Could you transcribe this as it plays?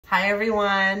Hi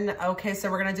everyone. Okay,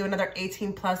 so we're gonna do another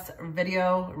 18 plus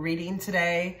video reading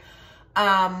today.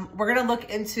 We're gonna look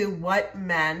into what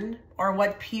men or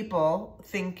what people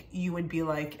think you would be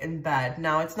like in bed.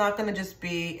 Now, it's not gonna just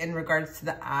be in regards to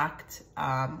the act.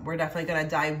 We're definitely gonna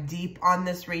dive deep on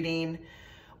this reading.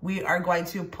 We are going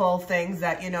to pull things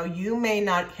that, you may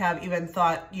not have even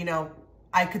thought,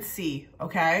 I could see,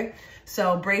 okay?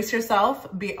 So brace yourself,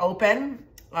 be open,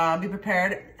 be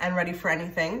prepared and ready for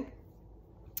anything.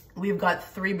 We've got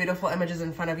 3 beautiful images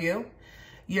in front of you.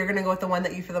 You're gonna go with the one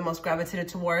that you feel the most gravitated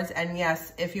towards. And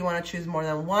yes, if you wanna choose more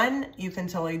than one, you can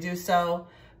totally do so.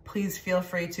 Please feel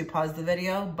free to pause the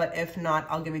video, but if not,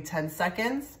 I'll give you 10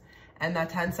 seconds and that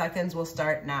 10 seconds will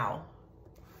start now.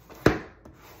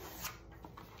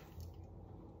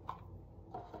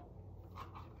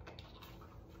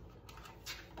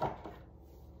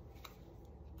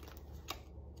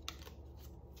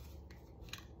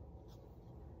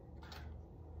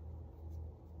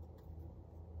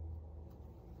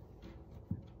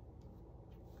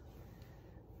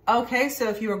 Okay, so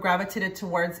if you were gravitated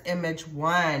towards image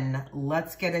 1,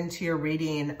 let's get into your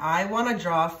reading. I want to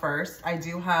draw first. I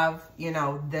do have,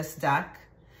 this deck,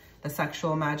 the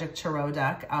Sexual Magic Tarot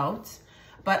deck out,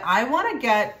 but I want to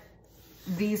get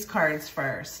these cards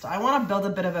first. I want to build a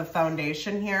bit of a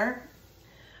foundation here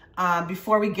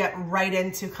before we get right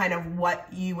into kind of what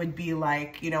you would be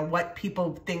like, what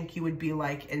people think you would be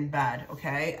like in bed,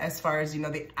 okay? As far as,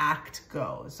 the act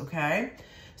goes, okay?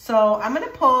 So I'm going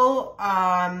to pull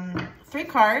 3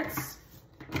 cards.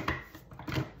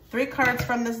 3 cards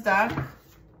from this deck.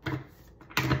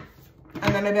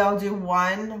 And then maybe I'll do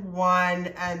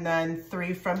 1, and then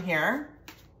 3 from here.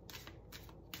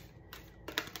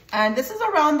 And this is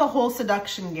around the whole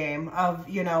seduction game of,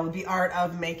 the art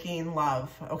of making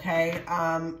love, okay?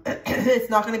 It's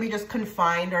not going to be just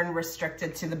confined or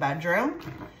restricted to the bedroom.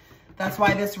 That's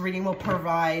why this reading will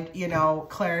provide,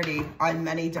 clarity on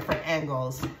many different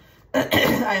angles.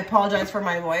 I apologize for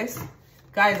my voice.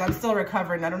 Guys, I'm still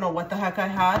recovering. I don't know what the heck I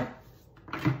had.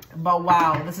 But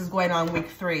wow, this is going on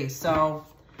week 3. So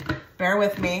bear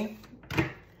with me.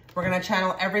 We're going to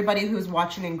channel everybody who's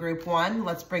watching in group 1.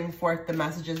 Let's bring forth the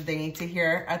messages they need to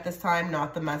hear at this time,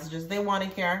 not the messages they want to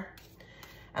hear.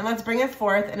 And let's bring it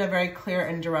forth in a very clear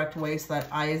and direct way so that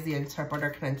I, as the interpreter,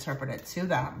 can interpret it to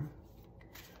them.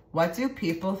 What do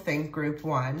people think group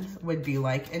 1 would be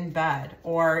like in bed?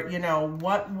 Or,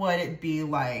 what would it be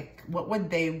like? What would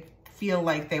they feel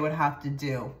like they would have to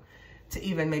do to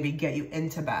even maybe get you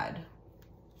into bed?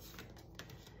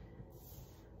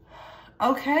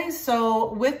 Okay,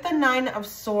 so with the 9 of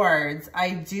Swords, I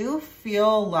do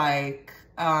feel like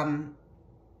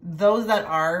those that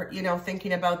are,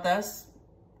 thinking about this,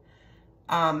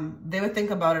 they would think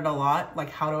about it a lot, like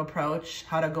how to approach,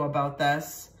 how to go about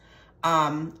this.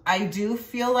 I do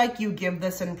feel like you give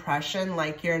this impression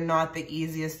like you're not the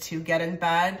easiest to get in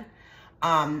bed.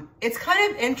 It's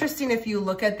kind of interesting if you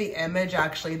look at the image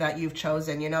actually that you've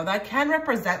chosen, that can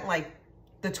represent like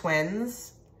the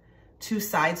twins, 2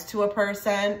 sides to a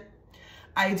person.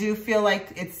 I do feel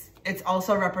like it's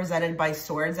also represented by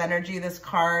swords energy, this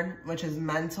card, which is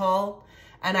mental.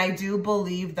 And I do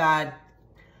believe that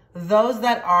those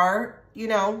that are,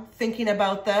 thinking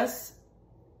about this,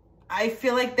 I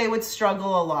feel like they would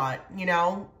struggle a lot,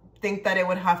 think that it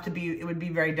would be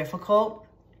very difficult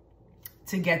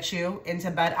to get you into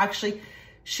bed. Actually,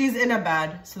 she's in a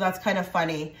bed, so that's kind of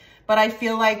funny. But I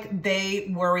feel like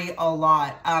they worry a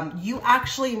lot. You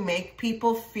actually make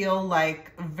people feel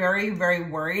like very, very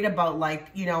worried about like,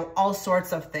 all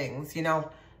sorts of things,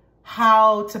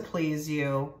 how to please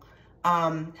you.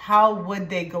 How would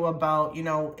they go about,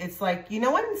 it's like,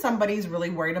 when somebody's really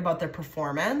worried about their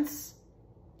performance,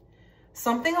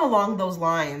 something along those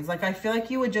lines. Like, I feel like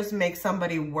you would just make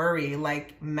somebody worry,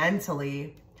 like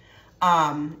mentally,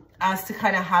 as to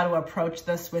kind of how to approach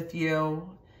this with you.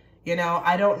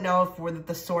 I don't know if with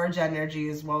the Sword energy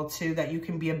as well too, that you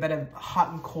can be a bit of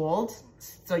hot and cold.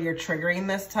 So you're triggering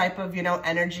this type of,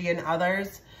 energy in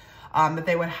others, that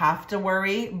they would have to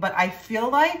worry. But I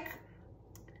feel like,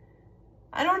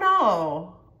 I don't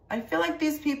know. I feel like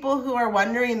these people who are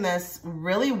wondering this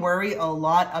really worry a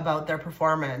lot about their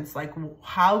performance. Like,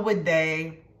 how would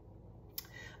they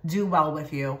do well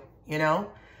with you?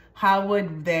 How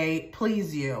would they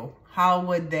please you? How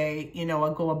would they,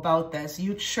 go about this?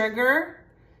 You trigger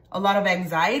a lot of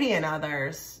anxiety in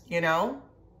others,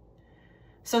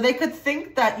 So they could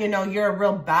think that, you're a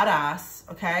real badass,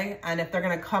 okay? And if they're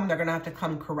going to come, they're going to have to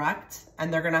come correct.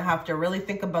 And they're going to have to really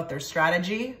think about their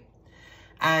strategy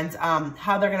and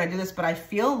how they're going to do this. But I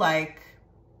feel like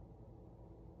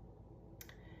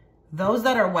those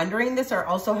that are wondering this are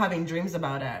also having dreams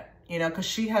about it. you know, because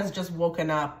she has just woken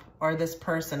up, or this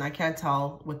person, I can't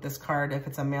tell with this card if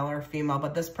it's a male or a female,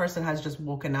 but this person has just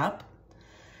woken up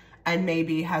and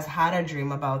maybe has had a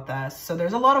dream about this. So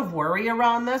there's a lot of worry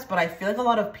around this, but I feel like a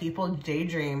lot of people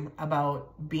daydream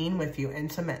about being with you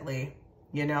intimately,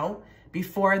 you know,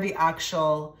 before the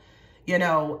actual, you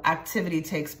know, activity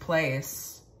takes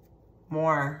place.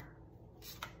 More.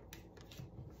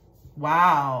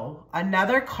 Wow.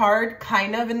 Another card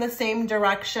kind of in the same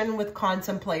direction with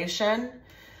contemplation.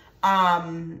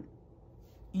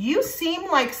 You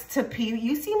seem like to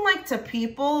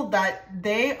people that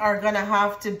they are going to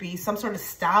have to be some sort of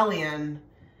stallion,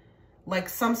 like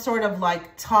some sort of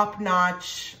like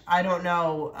top-notch, I don't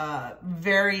know,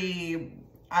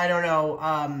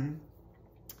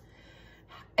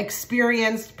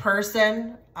 experienced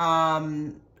person.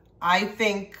 I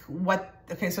think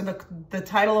so the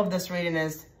title of this reading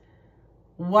is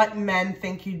What Men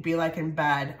Think You'd Be Like in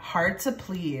Bed. Hard to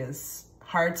please.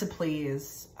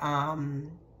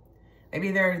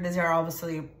 Maybe these are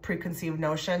obviously preconceived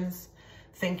notions,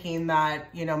 thinking that,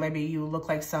 you know, maybe you look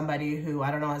like somebody who,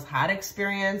 I don't know, has had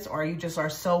experience, or you just are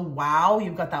so wow,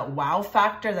 you've got that wow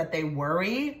factor that they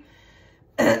worry.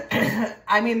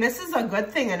 I mean, this is a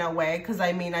good thing in a way, because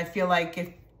I mean, I feel like if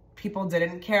people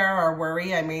didn't care or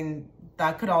worry, I mean,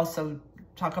 that could also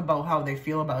talk about how they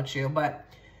feel about you, but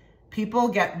people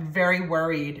get very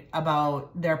worried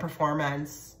about their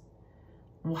performance,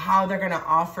 how they're going to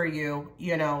offer you,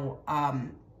 you know,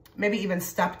 maybe even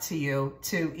step to you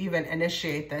to even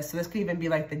initiate this. So this could even be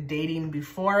like the dating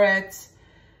before it,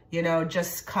 you know,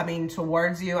 just coming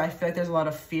towards you. I feel like there's a lot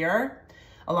of fear,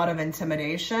 a lot of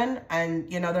intimidation,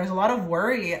 and, you know, there's a lot of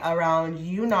worry around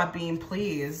you not being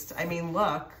pleased. I mean,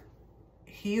 look,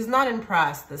 he's not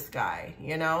impressed, this guy,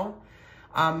 you know.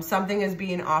 Something is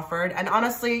being offered. And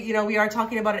honestly, you know, we are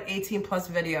talking about an 18+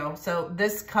 video. So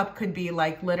this cup could be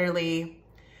like literally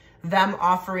them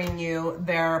offering you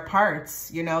their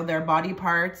parts, you know, their body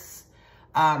parts,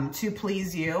 to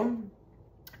please you,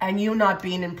 and you not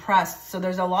being impressed. So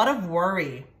there's a lot of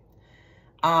worry.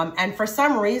 And for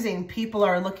some reason, people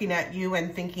are looking at you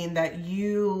and thinking that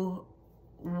you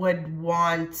would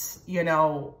want, you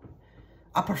know,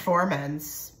 a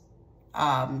performance.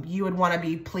 You would want to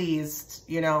be pleased,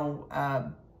 you know.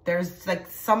 There's like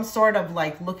some sort of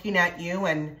like looking at you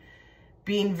and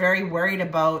being very worried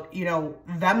about, you know,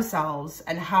 themselves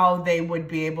and how they would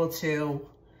be able to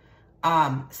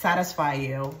satisfy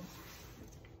you.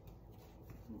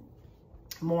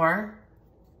 More.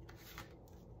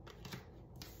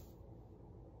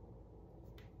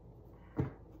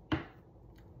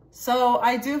 So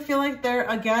I do feel like they're,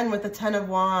 again, with the 10 of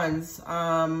Wands,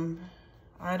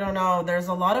 I don't know, there's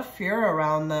a lot of fear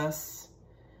around this.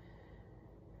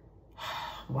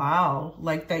 Wow.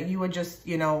 Like that you would just,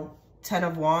 you know, 10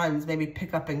 of Wands, maybe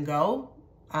pick up and go.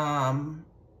 How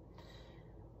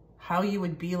you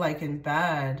would be like in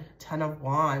bed, 10 of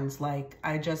Wands. Like,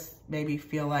 I just maybe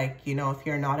feel like, you know, if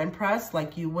you're not impressed,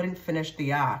 like you wouldn't finish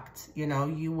the act, you know,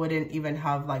 you wouldn't even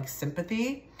have like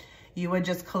sympathy. You would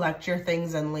just collect your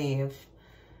things and leave.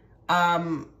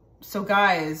 So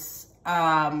guys,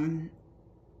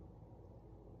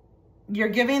 you're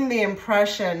giving the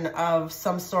impression of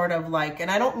some sort of like,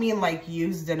 and I don't mean like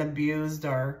used and abused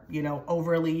or, you know,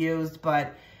 overly used,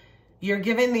 but you're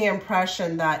giving the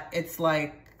impression that it's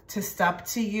like to step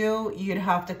to you, you'd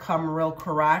have to come real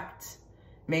correct,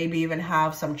 maybe even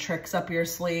have some tricks up your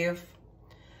sleeve,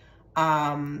 put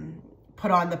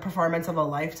on the performance of a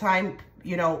lifetime.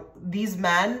 You know, these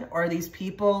men or these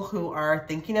people who are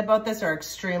thinking about this are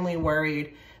extremely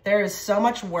worried. There is so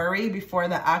much worry before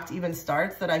the act even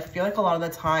starts that I feel like a lot of the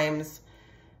times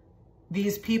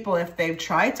these people, if they've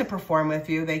tried to perform with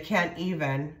you, they can't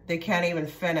even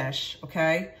finish,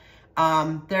 okay?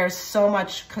 There's so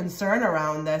much concern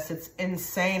around this. It's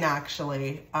insane,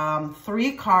 actually.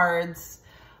 3 cards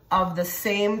of the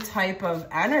same type of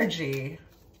energy.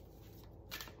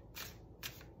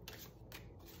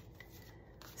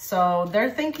 So they're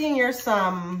thinking you're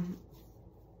some,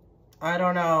 I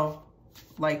don't know,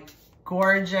 like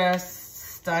gorgeous,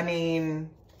 stunning,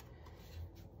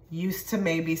 used to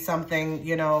maybe something,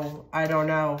 you know, I don't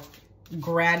know,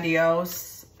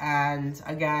 grandiose. And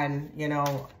again, you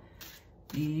know,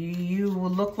 you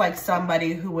look like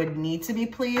somebody who would need to be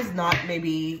pleased, not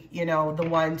maybe, you know, the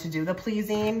one to do the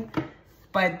pleasing.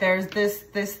 But there's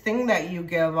this thing that you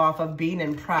give off of being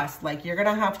impressed. Like, you're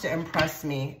going to have to impress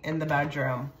me in the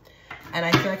bedroom. And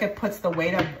I feel like it puts the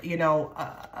weight of, you know,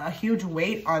 a huge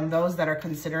weight on those that are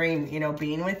considering, you know,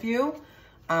 being with you.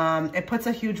 It puts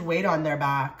a huge weight on their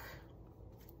back.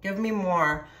 Give me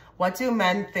more. What do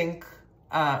men think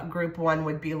group 1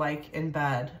 would be like in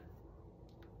bed?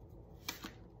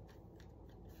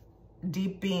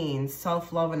 deep being,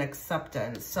 self-love and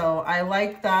acceptance. So I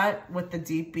like that with the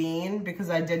deep being, because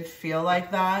I did feel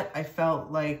like that. I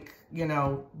felt like, you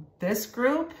know, this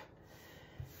group,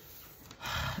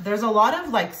 there's a lot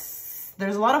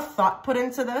of thought put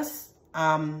into this.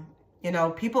 You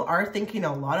know, people are thinking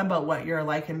a lot about what you're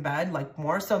like in bed, like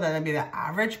more so than maybe the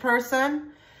average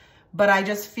person. But I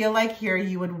just feel like here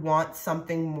you would want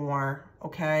something more,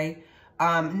 okay?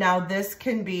 Now this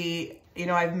can be, you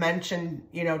know, I've mentioned,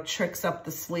 you know, tricks up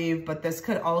the sleeve, but this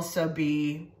could also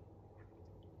be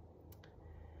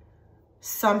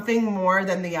something more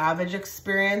than the average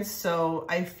experience. So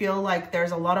I feel like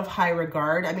there's a lot of high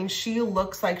regard. I mean, she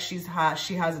looks like she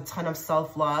has a ton of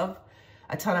self-love,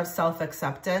 a ton of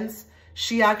self-acceptance.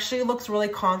 She actually looks really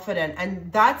confident,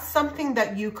 and that's something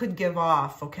that you could give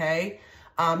off, okay?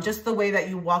 Just the way that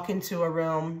you walk into a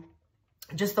room,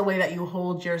 just the way that you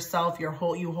hold yourself, you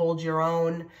hold your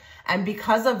own. And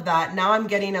because of that, now I'm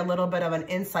getting a little bit of an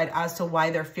insight as to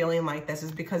why they're feeling like this,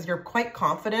 is because you're quite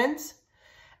confident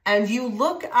and you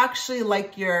look actually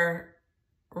like you're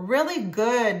really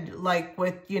good, like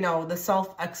with, you know, the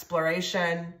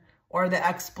self-exploration or the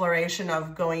exploration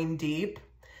of going deep.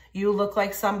 You look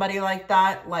like somebody like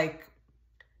that, like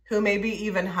who maybe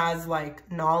even has like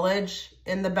knowledge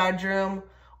in the bedroom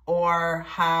or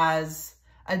has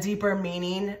a deeper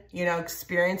meaning, you know,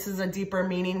 experiences a deeper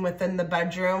meaning within the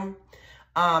bedroom,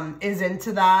 is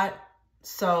into that.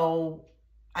 So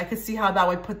I could see how that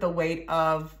would put the weight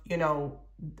of, you know,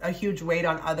 a huge weight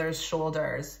on others'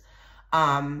 shoulders.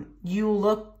 You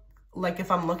look like,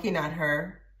 if I'm looking at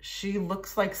her, she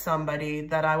looks like somebody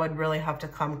that I would really have to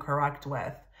come correct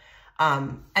with.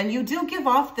 And you do give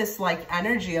off this like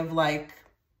energy of like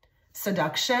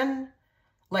seduction,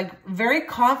 like very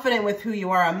confident with who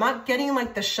you are. I'm not getting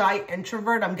like the shy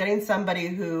introvert. I'm getting somebody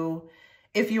who,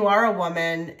 if you are a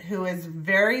woman, who is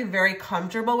very, very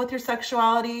comfortable with your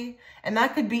sexuality. And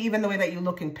that could be even the way that you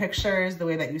look in pictures, the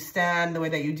way that you stand, the way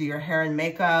that you do your hair and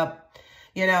makeup,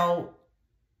 you know,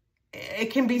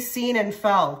 it can be seen and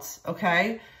felt,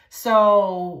 okay?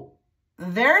 So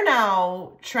they're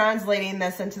now translating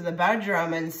this into the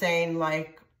bedroom and saying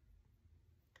like,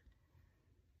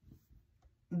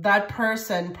 that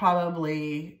person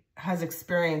probably has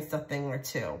experienced a thing or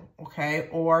two, okay?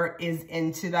 Or is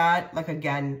into that, like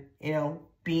again, you know,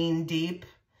 being deep,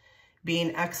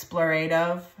 being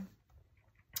explorative,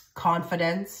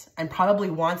 confidence, and probably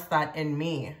wants that in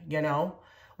me, you know,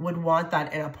 would want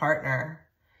that in a partner.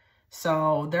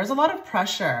 So there's a lot of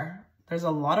pressure. There's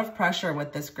a lot of pressure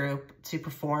with this group to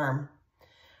perform.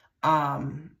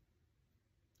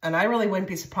 And I really wouldn't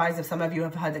be surprised if some of you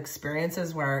have had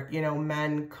experiences where, you know,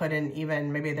 men couldn't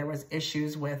even, maybe there was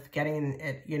issues with getting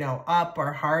it, you know, up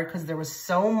or hard because there was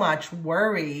so much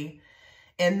worry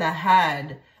in the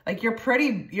head. Like you're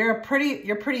pretty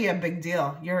a big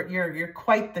deal. You're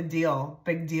quite the deal,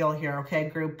 big deal here, okay,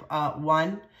 group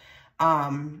 1.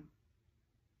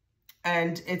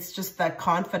 And it's just that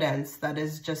confidence that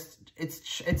is just,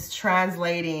 it's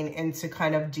translating into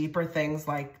kind of deeper things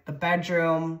like the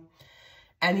bedroom.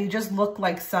 And you just look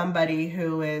like somebody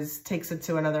who takes it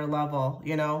to another level,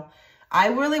 you know. I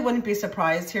really wouldn't be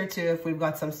surprised here too if we've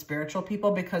got some spiritual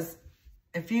people, because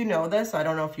if you know this, I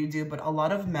don't know if you do, but a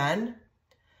lot of men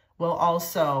will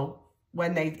also,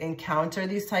 when they encounter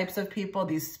these types of people,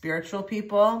 these spiritual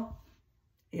people,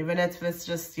 even if it's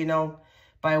just, you know,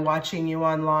 by watching you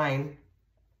online,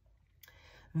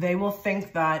 they will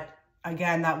think that,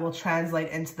 again, that will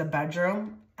translate into the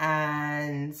bedroom,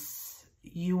 and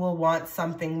you will want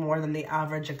something more than the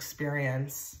average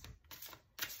experience.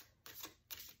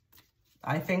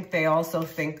 I think they also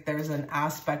think there's an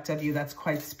aspect of you that's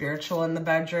quite spiritual in the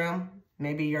bedroom.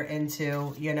 Maybe you're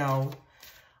into, you know,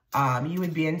 you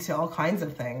would be into all kinds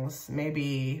of things.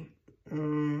 Maybe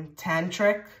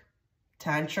tantric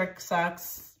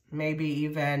sex, maybe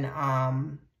even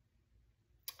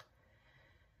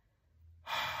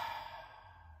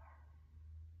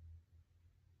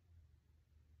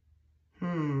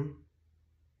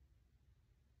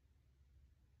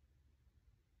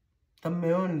the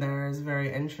moon there is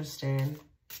very interesting.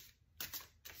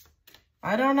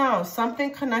 I don't know, something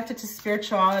connected to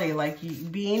spirituality, like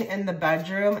being in the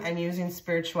bedroom and using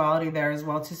spirituality there as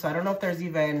well too. So I don't know if there's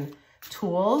even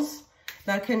tools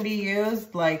that can be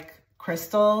used, like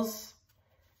crystals.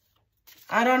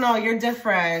 I don't know, you're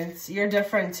different. You're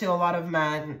different to a lot of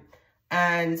men.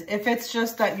 And if it's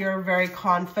just that you're very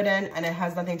confident and it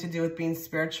has nothing to do with being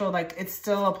spiritual, like it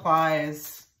still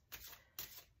applies.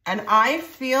 And I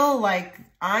feel like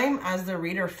I'm, as the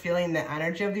reader, feeling the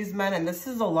energy of these men, and this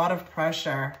is a lot of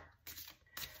pressure.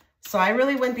 So I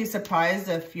really wouldn't be surprised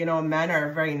if, you know, men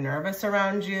are very nervous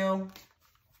around you,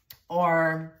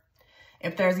 or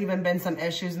if there's even been some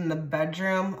issues in the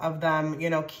bedroom of them, you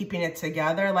know, keeping it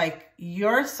together, like,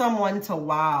 you're someone to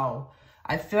wow.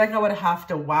 I feel like I would have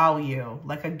to wow you.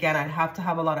 Like, again, I'd have to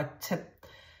have a lot of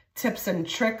tips and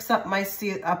tricks up my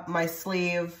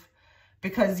sleeve,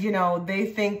 because, you know, they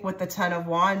think with the 10 of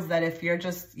Wands that if you're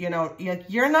just, you know,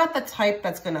 you're not the type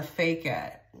that's going to fake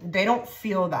it. They don't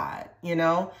feel that, you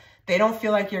know. They don't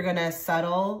feel like you're going to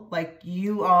settle. Like,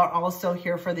 you are also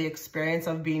here for the experience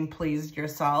of being pleased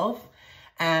yourself.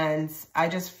 And I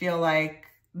just feel like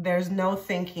there's no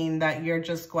thinking that you're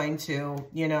just going to,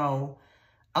 you know,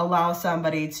 allow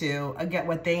somebody to get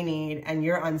what they need and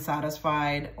you're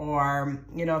unsatisfied, or,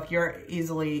 you know,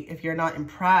 if you're not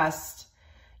impressed,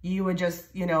 you would just,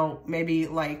 you know, maybe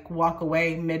like walk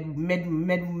away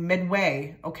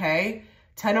midway, okay?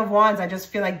 10 of Wands, I just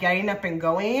feel like getting up and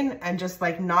going and just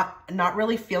like not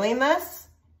really feeling this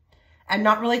and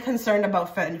not really concerned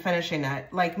about finishing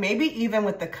it. Like, maybe even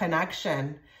with the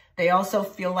connection, they also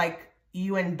feel like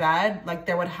you in bed, like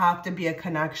there would have to be a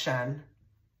connection.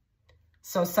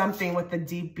 So something with the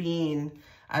deep being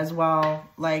as well,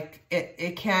 like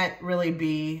it can't really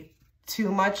be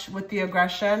too much with the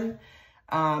aggression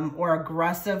or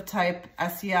aggressive type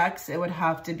SEX. It would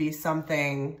have to be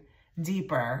something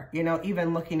deeper, you know,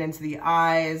 even looking into the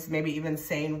eyes, maybe even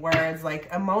saying words like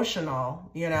emotional,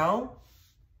 you know.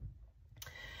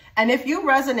 And if you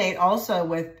resonate also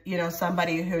with, you know,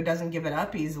 somebody who doesn't give it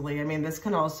up easily, I mean, this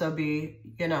can also be,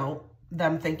 you know,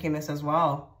 them thinking this as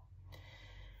well.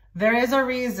 There is a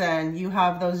reason you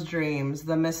have those dreams: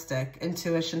 the mystic,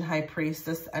 intuition, high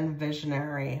priestess, and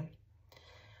visionary.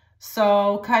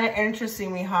 So kind of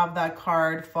interesting we have that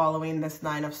card following this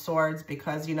 9 of Swords,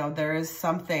 because, you know, there is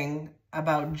something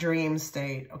about dream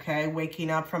state, okay? Waking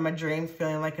up from a dream,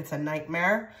 feeling like it's a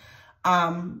nightmare.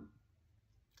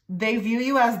 They view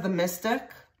you as the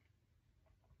mystic,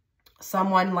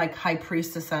 someone like high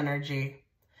priestess energy.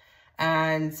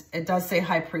 And it does say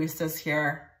high priestess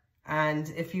here.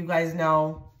 And if you guys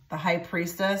know the high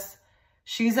priestess,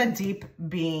 she's a deep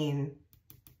being,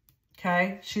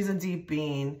 okay? She's a deep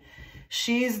being.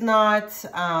 She's not,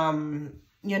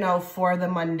 you know, for the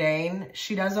mundane.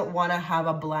 She doesn't want to have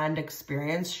a bland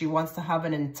experience. She wants to have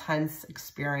an intense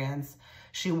experience.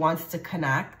 She wants to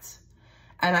connect.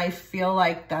 And I feel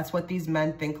like that's what these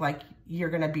men think, like, you're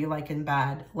going to be like in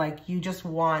bed. Like, you just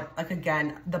want, like,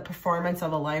 again, the performance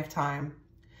of a lifetime.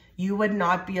 You would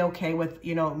not be okay with,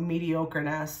 you know,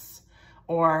 mediocreness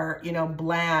or, you know,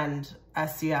 bland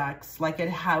SEX. Like, it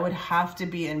would have to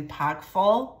be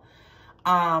impactful.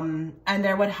 And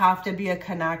there would have to be a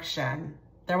connection.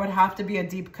 There would have to be a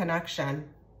deep connection.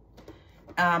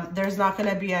 There's not going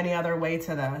to be any other way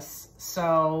to this.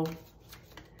 So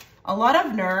a lot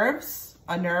of nerves,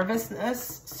 a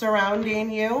nervousness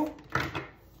surrounding you.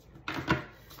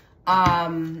 I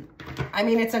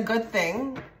mean, it's a good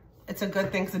thing. It's a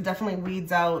good thing because it definitely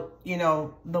weeds out, you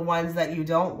know, the ones that you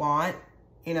don't want,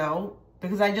 you know,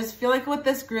 because I just feel like with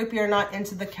this group, you're not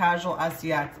into the casual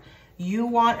SEX. You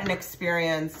want an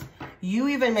experience. You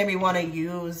even maybe want to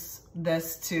use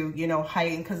this to, you know,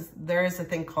 heighten, because there is a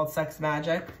thing called sex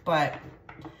magic, but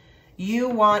you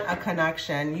want a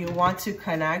connection. You want to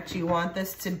connect. You want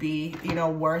this to be, you know,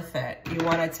 worth it. You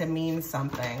want it to mean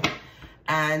something.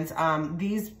 And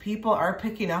these people are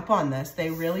picking up on this. They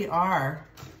really are.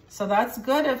 So that's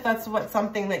good if that's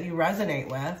something that you resonate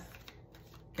with.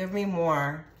 Give me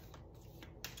more.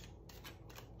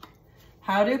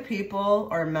 How do people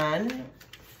or men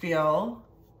feel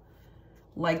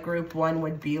like group 1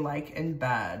 would be like in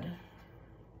bed?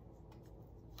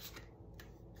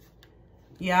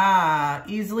 Yeah,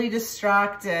 easily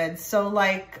distracted. So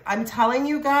like, I'm telling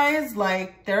you guys,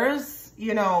 like there's,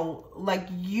 you know, like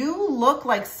you look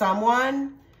like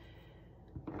someone,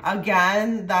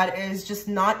 again, that is just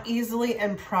not easily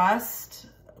impressed.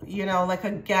 You know, like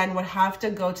again, would have to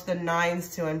go to the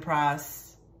 9s to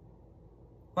impress.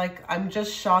 Like, I'm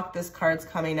just shocked this card's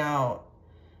coming out.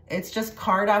 It's just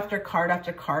card after card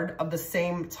after card of the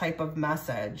same type of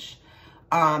message.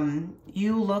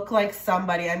 You look like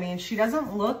somebody, I mean, she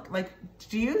doesn't look like,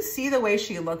 do you see the way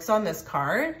she looks on this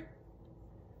card?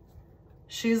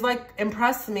 She's like,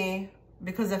 impress me,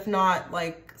 because if not,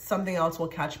 like something else will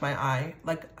catch my eye.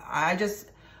 Like, I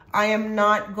am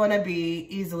not going to be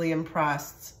easily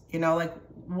impressed. You know, like,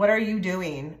 what are you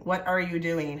doing? What are you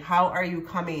doing? How are you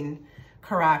coming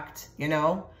correct? You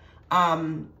know,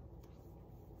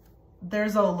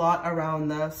 there's a lot around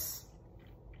this.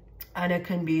 And it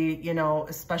can be, you know,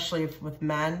 especially with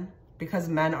men, because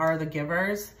men are the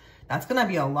givers, that's going to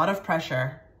be a lot of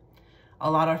pressure. A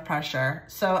lot of pressure.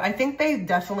 So I think they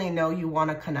definitely know you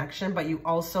want a connection, but you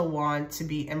also want to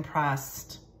be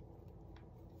impressed.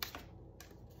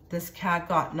 This cat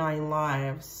got 9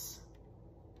 lives.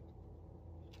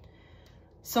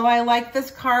 So I like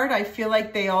this card. I feel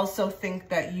like they also think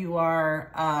that you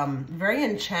are very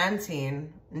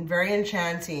enchanting,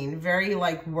 very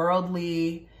like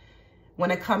worldly. When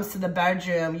it comes to the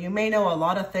bedroom, you may know a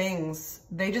lot of things.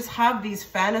 They just have these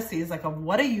fantasies like of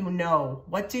what do you know?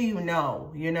 What do you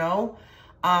know? You know?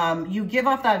 You give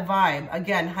off that vibe.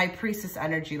 Again, High Priestess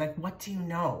energy. Like, what do you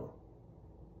know?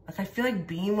 Like, I feel like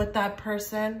being with that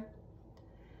person,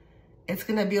 it's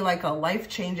going to be like a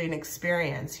life-changing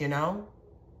experience, you know?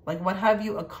 Like, what have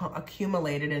you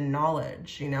accumulated in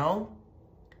knowledge, you know?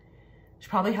 She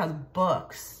probably has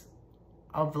books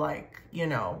of like, you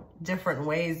know, different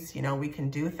ways, you know, we can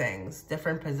do things,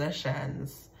 different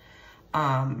positions.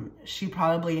 She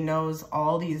probably knows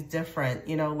all these different,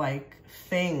 you know, like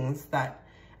things that,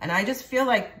 and I just feel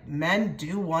like men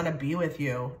do want to be with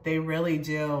you. They really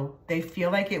do. They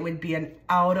feel like it would be an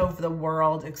out of the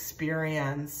world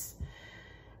experience.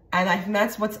 And I think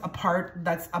that's what's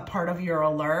that's a part of your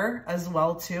allure as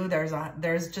well too.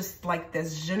 There's just like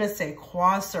this je ne sais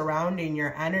quoi surrounding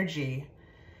your energy.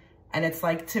 And it's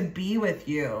like to be with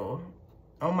you.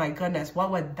 Oh my goodness, what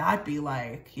would that be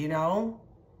like, you know?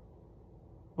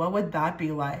 What would that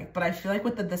be like? But I feel like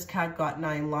with this cat got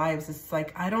 9 lives, it's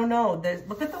like, I don't know.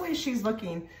 Look at the way she's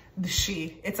looking.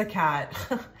 It's a cat.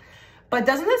 But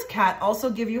doesn't this cat also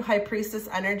give you High Priestess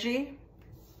energy?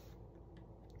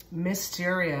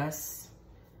 Mysterious.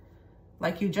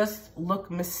 Like you just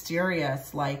look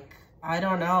mysterious. Like, I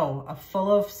don't know,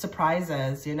 full of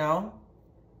surprises, you know?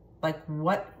 Like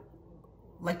what?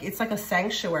 Like it's like a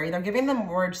sanctuary. They're giving them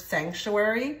the word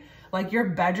sanctuary. Like your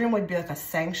bedroom would be like a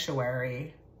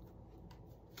sanctuary.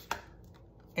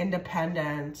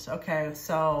 Independent. Okay,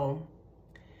 so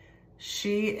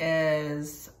she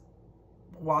is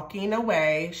walking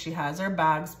away. She has her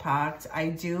bags packed. I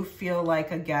do feel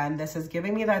like, again, this is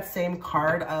giving me that same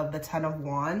card of the 10 of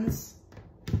Wands.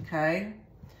 Okay.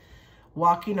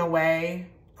 Walking away,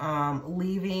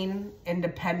 leaving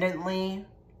independently.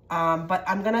 But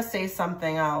I'm going to say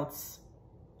something else.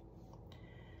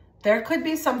 There could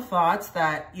be some thoughts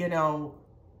that, you know,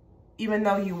 even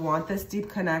though you want this deep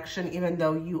connection, even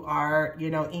though you are, you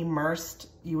know, immersed,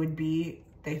 they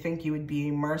think you would be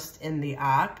immersed in the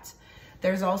act.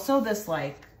 There's also this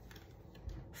like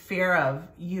fear of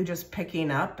you just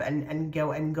picking up and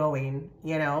going,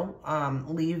 you know,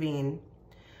 leaving.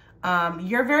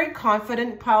 You're very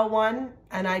confident, Pile 1.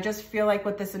 And I just feel like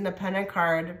with this Independent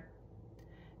card,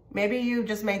 maybe you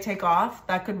just may take off.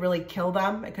 That could really kill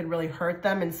them. It could really hurt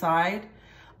them inside.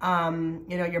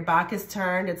 You know, your back is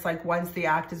turned. It's like once the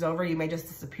act is over, you may just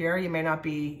disappear. You may not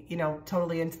be, you know,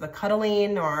 totally into the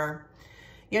cuddling or,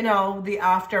 you know, the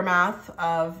aftermath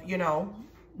of, you know,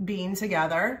 being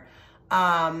together.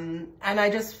 And I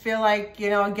just feel like,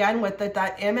 you know, again, with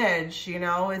that image, you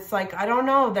know, it's like, I don't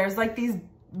know, there's like these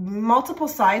multiple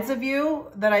sides of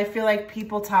you that I feel like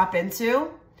people tap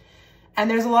into. And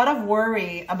there's a lot of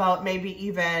worry about maybe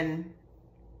even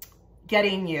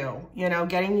getting you, you know,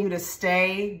 getting you to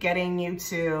stay, getting you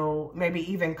to maybe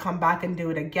even come back and do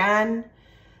it again.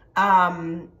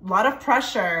 A lot of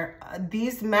pressure.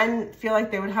 These men feel like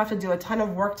they would have to do a ton of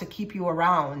work to keep you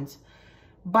around.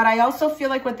 But I also feel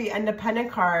like with the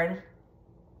Independent card,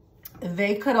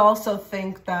 they could also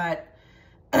think that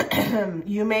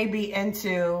you may be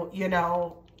into, you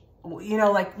know,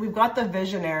 like we've got the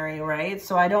visionary, right?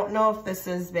 So I don't know if this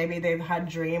is, maybe they've had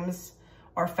dreams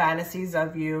or fantasies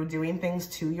of you doing things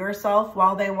to yourself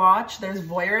while they watch. There's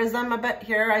voyeurism a bit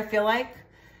here, I feel like.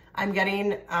 I'm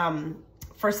getting,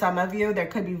 for some of you, there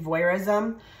could be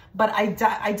voyeurism. But I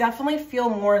definitely feel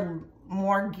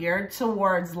more geared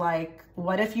towards like,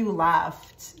 what if you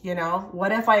left, you know?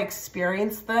 What if I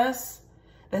experienced this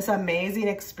amazing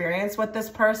experience with this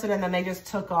person and then they just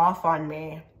took off on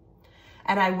me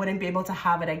and I wouldn't be able to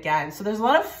have it again? So there's a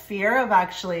lot of fear of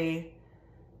actually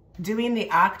doing the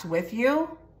act with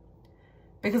you,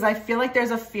 because I feel like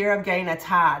there's a fear of getting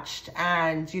attached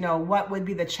and, you know, what would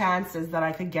be the chances that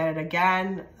I could get it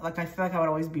again? Like, I feel like I would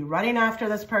always be running after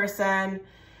this person.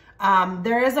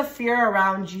 There is a fear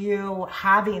around you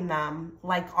having them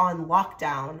like on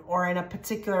lockdown or in a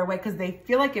particular way, because they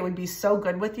feel like it would be so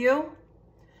good with you.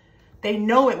 They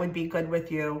know it would be good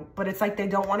with you, but it's like they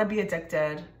don't want to be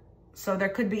addicted. So there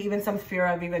could be even some fear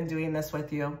of even doing this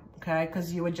with you, okay?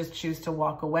 Because you would just choose to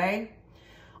walk away.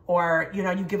 Or, you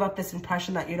know, you give up this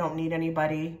impression that you don't need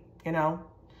anybody, you know?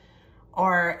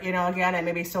 Or, you know, again, it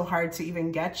may be so hard to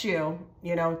even get you,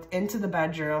 you know, into the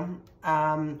bedroom.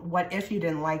 What if you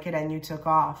didn't like it and you took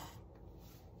off?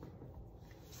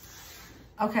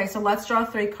 Okay, so let's draw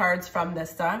 3 cards from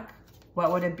this deck.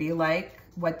 What would it be like?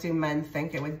 What do men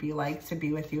think it would be like to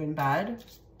be with you in bed?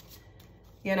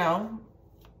 You know,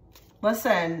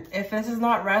 listen, if this is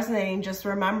not resonating, just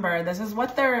remember, this is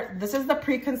the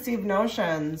preconceived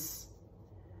notions.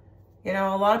 You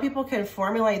know, a lot of people can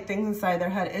formulate things inside their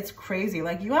head. It's crazy.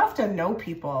 Like, you have to know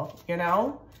people, you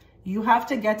know? You have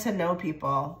to get to know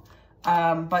people.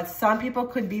 But some people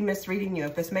could be misreading you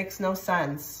if this makes no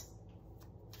sense.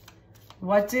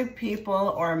 What do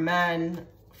people or men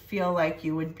feel like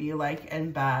you would be like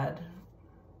in bed?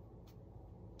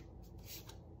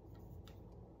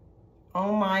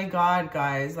 Oh my God,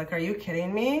 guys. Like, are you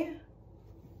kidding me?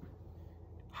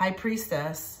 High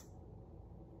Priestess.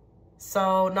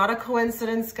 So, not a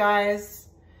coincidence, guys.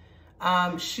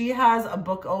 She has a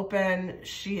book open.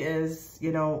 She is,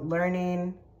 you know,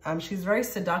 learning. She's very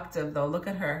seductive, though. Look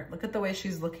at her. Look at the way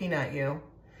she's looking at you.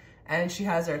 And she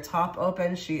has her top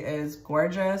open. She is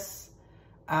gorgeous.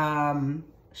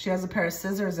 She has a pair of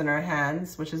scissors in her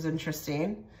hands, which is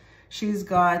interesting. She's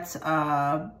got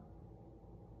a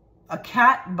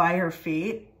cat by her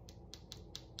feet.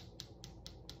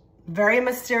 Very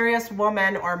mysterious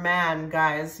woman or man,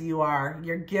 guys, you are.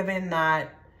 You're giving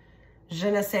that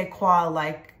je ne sais quoi,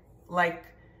 like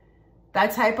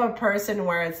that type of person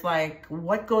where it's like,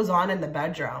 what goes on in the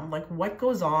bedroom? Like, what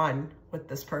goes on with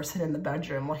this person in the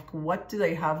bedroom? Like, what do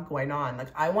they have going on? Like,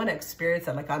 I want to experience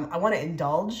that. Like, I want to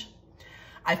indulge.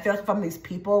 I feel like if I'm these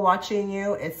people watching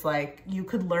you, it's like, you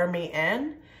could lure me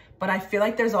in, but I feel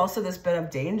like there's also this bit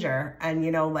of danger and,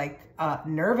 you know, like,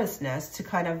 nervousness to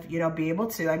kind of, you know, be able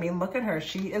to, I mean, look at her.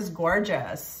 She is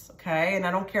gorgeous. Okay. And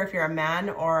I don't care if you're a man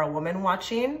or a woman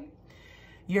watching.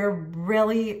 You're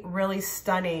really, really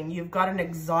stunning. You've got an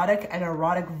exotic and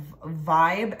erotic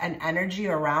vibe and energy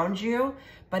around you,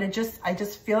 but I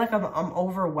just feel like I'm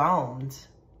overwhelmed.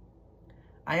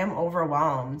 I am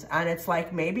overwhelmed. And it's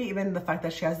like, maybe even the fact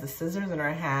that she has the scissors in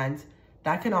her hand,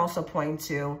 that can also point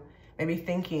to maybe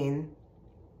thinking,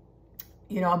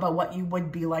 you know, about what you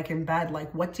would be like in bed.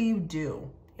 Like, what do you do?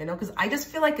 You know, because I just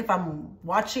feel like if I'm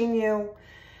watching you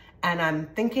and I'm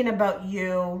thinking about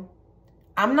you,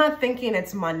 I'm not thinking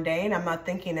it's mundane. I'm not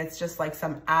thinking it's just like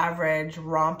some average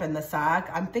romp in the sack.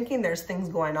 I'm thinking there's things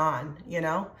going on, you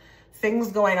know,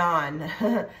 things going on,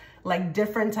 like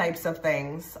different types of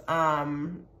things.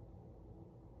 And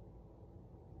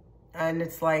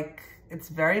it's like, it's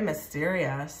very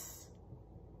mysterious.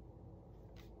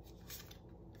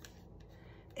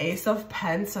 Ace of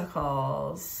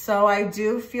Pentacles. So I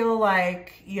do feel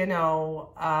like, you know,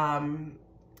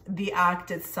 the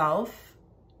act itself,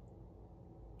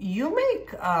 you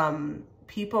make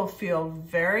people feel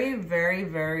very, very,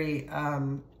 very,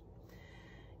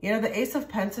 you know, the Ace of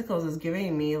Pentacles is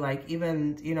giving me like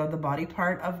even, you know, the body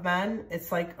part of men.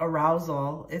 It's like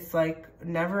arousal. It's like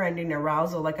never ending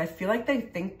arousal. Like, I feel like they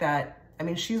think that, I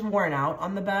mean, she's worn out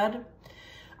on the bed.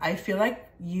 I feel like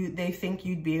they think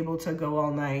you'd be able to go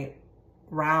all night,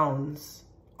 rounds,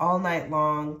 all night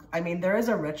long. I mean, there is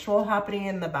a ritual happening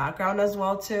in the background as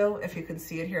well, too. If you can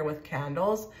see it here with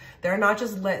candles, they're not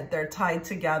just lit, they're tied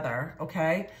together.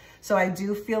 Okay. So I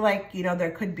do feel like, you know, there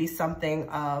could be something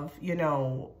of, you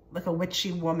know, like a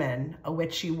witchy woman,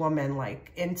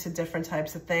 like into different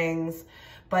types of things.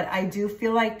 But I do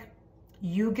feel like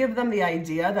you give them the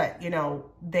idea that, you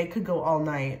know, they could go all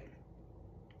night.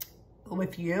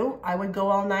 With you, I would go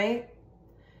all night.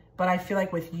 But I feel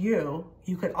like with you,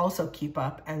 you could also keep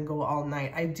up and go all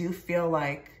night. I do feel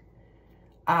like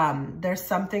there's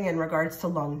something in regards to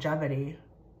longevity.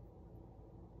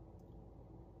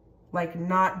 Like,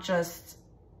 not just,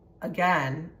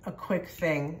 again, a quick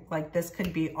thing. Like, this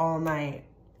could be all night.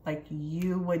 Like,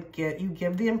 you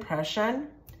give the impression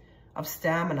of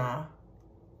stamina.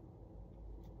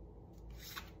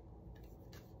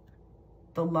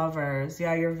 The Lovers.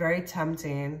 Yeah, you're very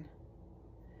tempting.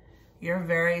 You're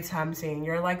very tempting.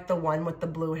 You're like the one with the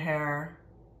blue hair.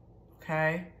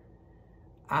 Okay?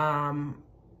 Okay,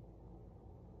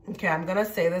 I'm going to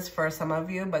say this for some of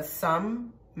you, but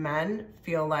some men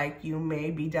feel like you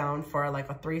may be down for like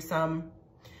a threesome.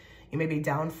 You may be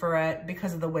down for it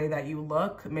because of the way that you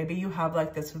look. Maybe you have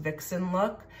like this vixen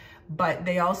look, but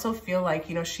they also feel like,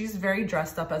 you know, she's very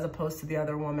dressed up as opposed to the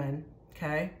other woman.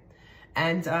 Okay?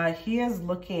 And he is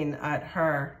looking at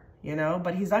her, you know,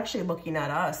 but he's actually looking at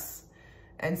us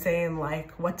and saying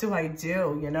like, what do I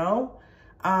do? You know,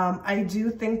 I do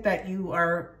think that you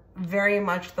are very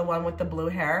much the one with the blue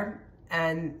hair,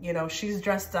 and, you know, she's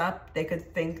dressed up. They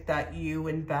could think that you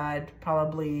in bed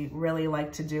probably really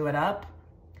like to do it up,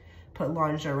 put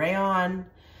lingerie on.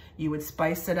 You would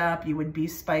spice it up. You would be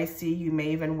spicy. You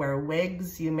may even wear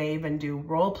wigs. You may even do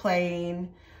role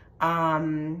playing.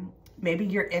 Maybe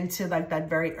you're into like that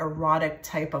very erotic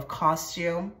type of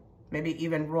costume, maybe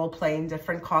even role-playing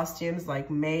different costumes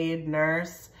like maid,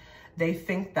 nurse. They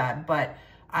think that, but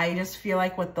I just feel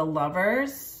like with the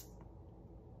Lovers,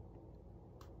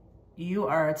 you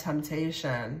are a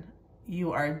temptation.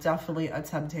 You are definitely a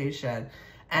temptation.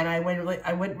 And I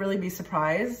wouldn't really be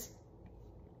surprised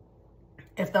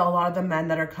if a lot of the men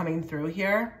that are coming through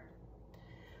here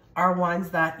are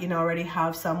ones that, you know, already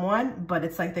have someone, but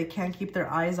it's like they can't keep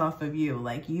their eyes off of you.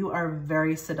 Like, you are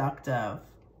very seductive.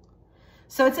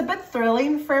 So it's a bit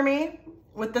thrilling for me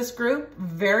with this group.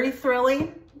 Very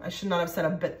thrilling. I should not have said a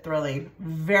bit thrilling.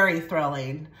 Very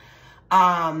thrilling.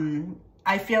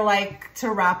 I feel like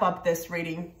to wrap up this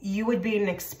reading, you would be an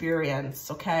experience,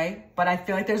 okay? But I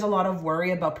feel like there's a lot of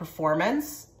worry about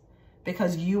performance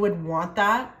because you would want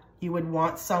that. You would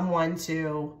want someone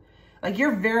to, like,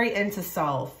 you're very into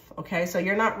self, okay? So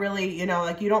you're not really, you know,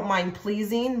 like, you don't mind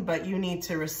pleasing, but you need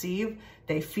to receive.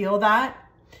 They feel that.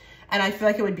 And I feel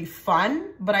like it would be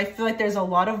fun, but I feel like there's a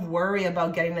lot of worry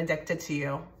about getting addicted to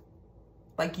you.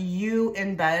 Like, you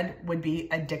in bed would be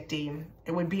addicting.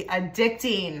 It would be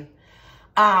addicting.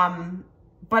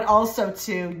 But also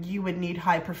too, you would need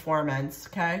high performance,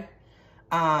 okay?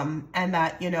 And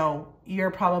that, you know,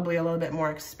 you're probably a little bit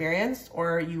more experienced,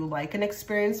 or you like an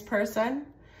experienced person,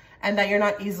 and that you're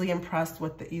not easily impressed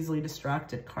with the easily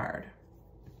distracted card.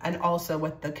 And also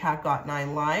with the cat got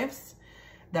 9 lives,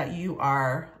 that you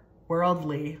are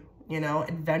worldly, you know,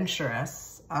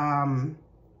 adventurous.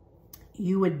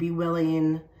 You would be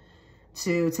willing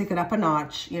to take it up a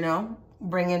notch, you know,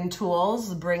 bring in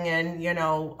tools, bring in, you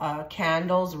know,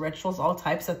 candles, rituals, all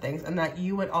types of things. And that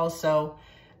you would also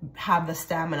have the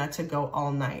stamina to go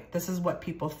all night. This is what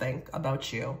people think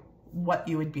about you, what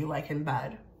you would be like in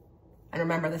bed. And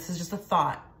remember, this is just a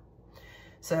thought.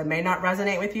 So it may not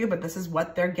resonate with you, but this is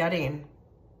what they're getting.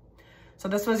 So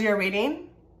this was your reading.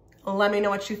 Let me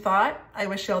know what you thought. I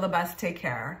wish you all the best. Take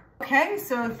care. Okay,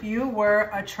 so if you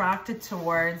were attracted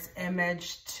towards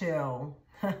image 2,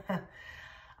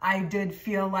 I did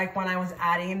feel like when I was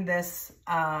adding this,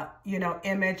 you know,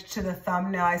 image to the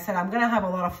thumbnail, I said, I'm going to have a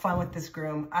lot of fun with this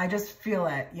groom. I just feel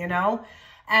it, you know?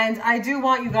 And I do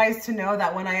want you guys to know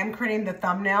that when I am creating the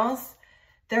thumbnails,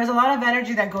 there's a lot of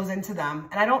energy that goes into them.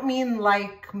 And I don't mean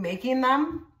like making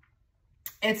them.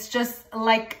 It's just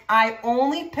like I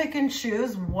only pick and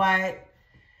choose what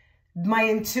my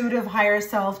intuitive higher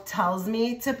self tells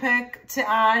me to pick to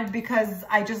add, because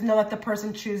I just know that the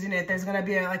person choosing it, there's going to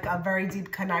be like a very deep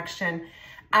connection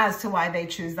as to why they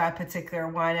choose that particular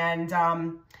one.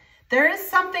 And there is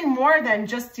something more than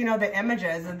just, you know, the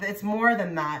images. It's more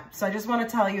than that. So I just want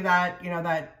to tell you that,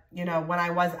 when I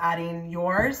was adding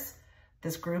yours,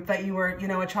 this group that you were, you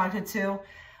know, attracted to,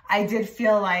 I did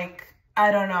feel like,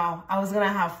 I don't know, I was going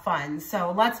to have fun.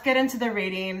 So let's get into the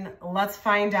reading. Let's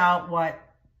find out what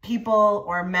people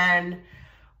or men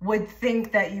would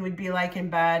think that you would be like in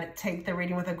bed. Take the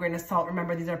reading with a grain of salt.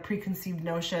 Remember, these are preconceived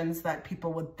notions that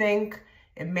people would think.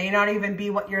 It may not even be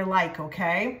what you're like,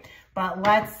 okay? But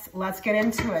let's get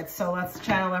into it. So let's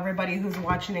channel everybody who's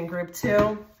watching in group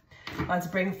 2. Let's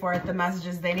bring forth the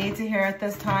messages they need to hear at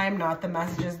this time, not the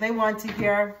messages they want to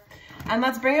hear. And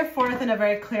let's bring it forth in a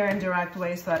very clear and direct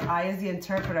way so that I, as the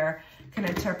interpreter, can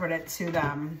interpret it to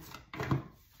them.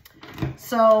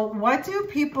 So what do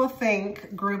people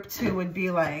think group 2 would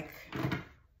be like?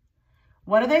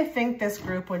 What do they think this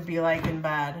group would be like in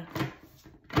bed?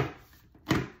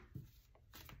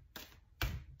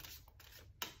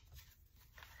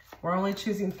 We're only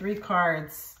choosing 3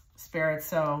 cards, Spirit,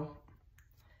 so.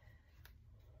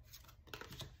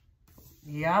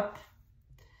 Yep.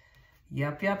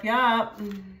 Yep.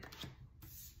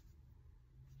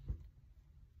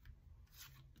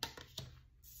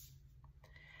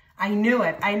 I knew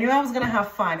it. I knew I was going to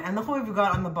have fun. And look what we've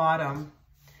got on the bottom.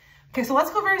 Okay, so let's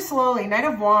go very slowly. Knight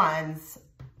of Wands.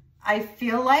 I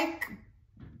feel like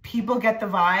people get the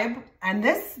vibe. And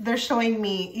this, they're showing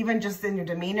me, even just in your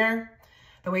demeanor,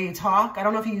 the way you talk. I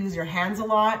don't know if you use your hands a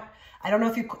lot. I don't know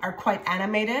if you are quite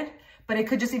animated. But it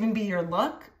could just even be your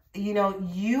look. You know,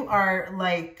 you are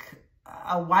like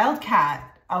a wildcat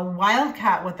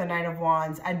with the Knight of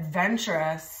Wands.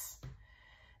 Adventurous.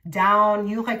 Down,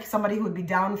 you look like somebody who would be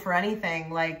down for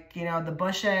anything, like, you know, the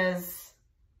bushes,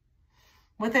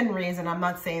 within reason. I'm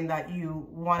not saying that you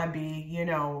want to be, you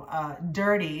know,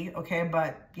 dirty, okay,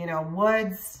 but, you know,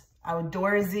 woods,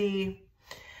 outdoorsy,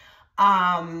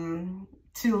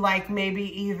 to like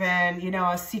maybe even, you know,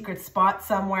 a secret spot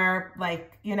somewhere,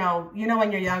 like, you know,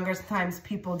 when you're younger, sometimes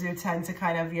people do tend to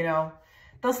kind of, you know,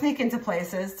 they'll sneak into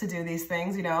places to do these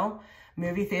things, you know,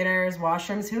 movie theaters,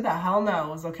 washrooms, who the hell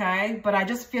knows, okay? But I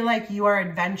just feel like you are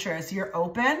adventurous. You're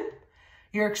open.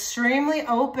 You're extremely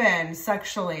open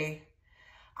sexually.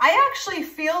 I actually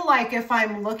feel like if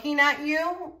I'm looking at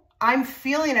you, I'm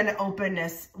feeling an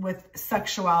openness with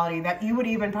sexuality that you would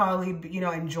even probably, you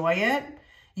know, enjoy it.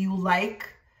 You like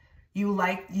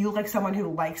someone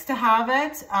who likes to have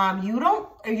it.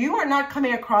 You are not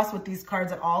coming across with these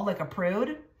cards at all like a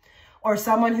prude or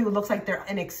someone who looks like they're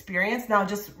inexperienced. Now,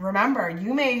 just remember,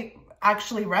 you may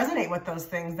actually resonate with those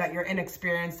things that you're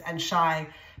inexperienced and shy,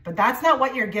 but that's not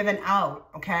what you're given out,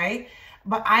 okay?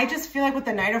 But I just feel like with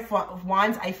the Knight of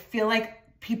Wands, I feel like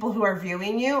people who are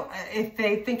viewing you, if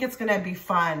they think it's going to be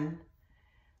fun,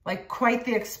 like quite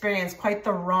the experience, quite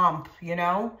the romp, you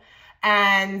know?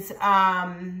 And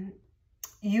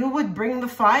you would bring the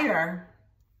fire.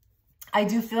 I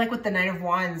do feel like with the Knight of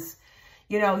Wands,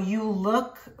 you know, you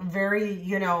look very,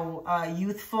 you know,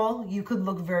 youthful. You could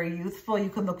look very youthful. You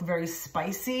could look very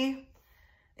spicy,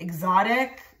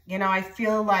 exotic. You know, I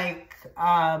feel like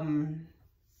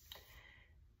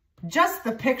just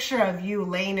the picture of you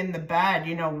laying in the bed,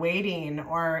 you know, waiting,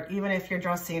 or even if you're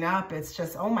dressing up, it's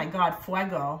just, oh my God,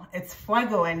 fuego. It's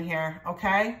fuego in here,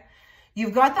 okay?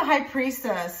 You've got the High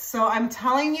Priestess. So I'm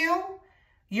telling you,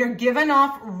 you're giving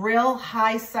off real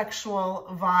high sexual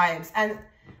vibes. And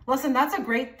listen, that's a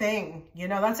great thing. You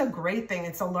know, that's a great thing.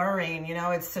 It's alluring, you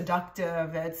know, it's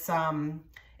seductive. It's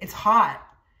hot.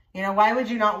 You know, why would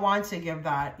you not want to give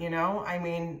that? You know, I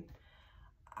mean,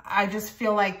 I just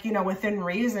feel like, you know, within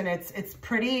reason, it's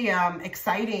pretty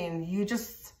exciting.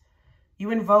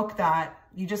 You invoke that.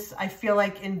 I feel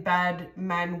like in bed,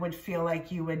 men would feel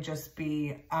like you would just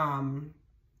be an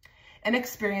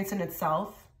experience in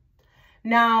itself.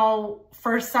 Now,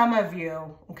 for some of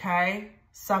you, okay,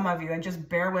 some of you, and just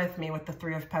bear with me with the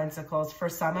Three of Pentacles, for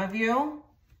some of you,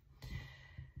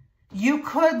 you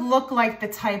could look like the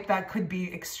type that could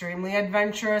be extremely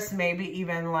adventurous, maybe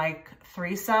even like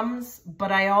threesomes,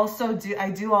 but I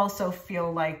do also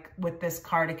feel like with this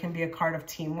card, it can be a card of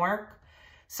teamwork.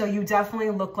 So you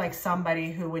definitely look like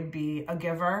somebody who would be a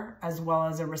giver as well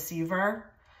as a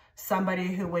receiver, somebody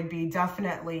who would be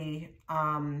definitely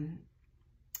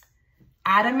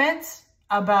adamant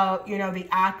about, you know, the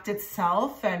act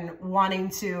itself and wanting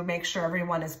to make sure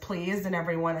everyone is pleased and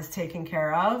everyone is taken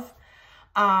care of.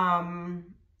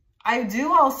 I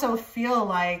do also feel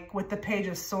like with the Page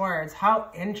of Swords,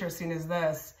 how interesting is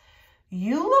this?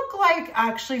 You look like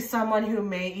actually someone who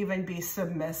may even be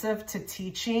submissive to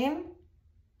teaching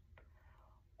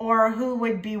or who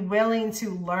would be willing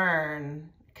to learn,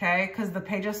 okay? Because the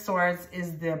Page of Swords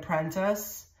is the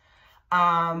apprentice.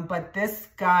 But this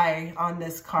guy on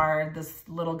this card, this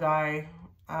little guy,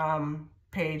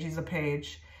 page, he's a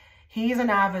page. He's an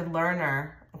avid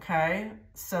learner, okay?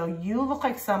 So you look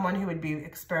like someone who would be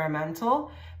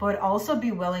experimental, but would also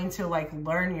be willing to like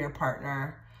learn your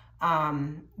partner.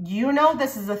 You know,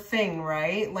 this is a thing,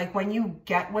 right? Like when you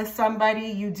get with somebody,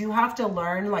 you do have to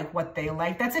learn like what they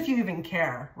like. That's if you even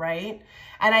care, right?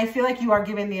 And I feel like you are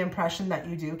giving the impression that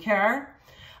you do care.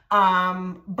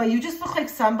 But you just look like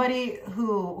somebody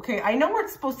who, okay, I know we're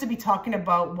supposed to be talking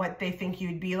about what they think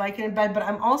you'd be like in bed, but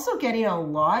I'm also getting a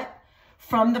lot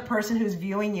from the person who's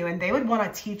viewing you, and they would want to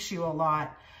teach you a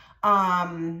lot.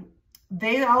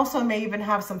 They also may even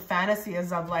have some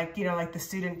fantasies of like, you know, like the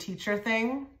student teacher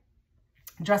thing,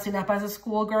 dressing up as a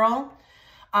schoolgirl.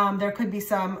 There could be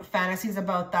some fantasies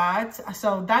about that.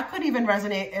 So that could even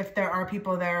resonate if there are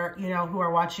people there, you know, who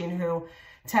are watching who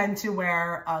tend to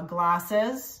wear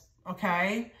glasses,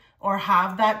 okay, or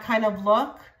have that kind of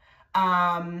look.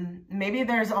 Maybe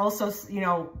there's also, you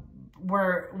know,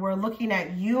 we're looking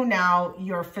at you now,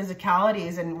 your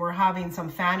physicalities, and we're having some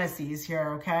fantasies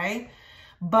here, okay?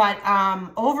 But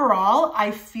overall,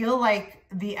 I feel like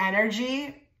the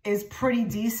energy is pretty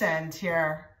decent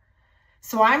here.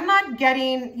 So I'm not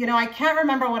getting, you know, I can't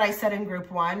remember what I said in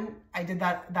group one. I did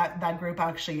that group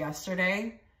actually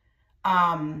yesterday.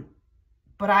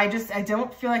 But I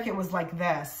don't feel like it was like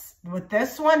this. With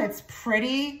this one, it's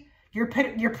pretty, you're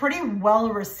pretty well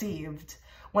received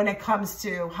when it comes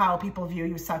to how people view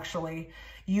you sexually.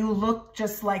 You look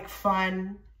just like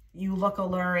fun. You look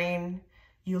alluring.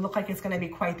 You look like it's going to be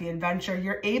quite the adventure.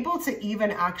 You're able to even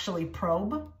actually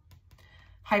probe.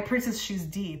 High Priestess, she's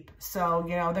deep. So,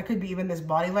 you know, there could be even this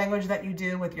body language that you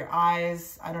do with your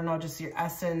eyes. I don't know, just your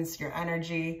essence, your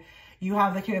energy. You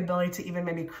have the capability to even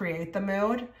maybe create the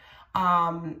mood.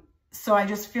 So I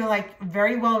just feel like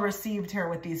very well received here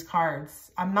with these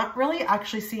cards. I'm not really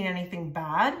actually seeing anything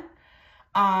bad.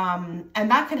 And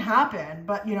that can happen,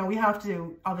 but you know, we have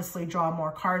to obviously draw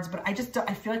more cards, but I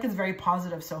feel like it's very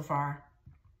positive so far.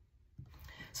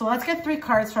 So let's get 3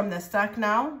 cards from this deck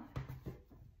now.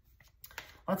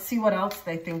 Let's see what else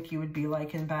they think you would be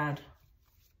like in bed.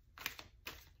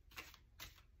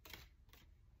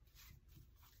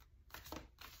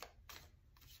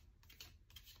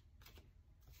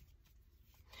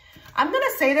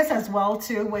 say this as well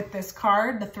too with this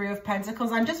card, the Three of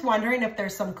Pentacles. I'm just wondering if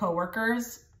there's some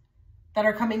coworkers that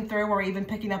are coming through or even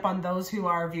picking up on those who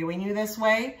are viewing you this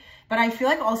way. But I feel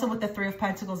like also with the Three of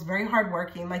Pentacles, very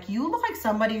hardworking. Like you look like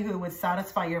somebody who would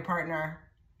satisfy your partner.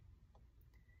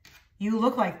 You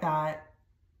look like that.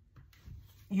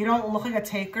 You don't look like a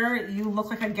taker. You look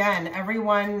like, again,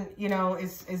 everyone, you know,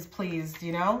 is pleased,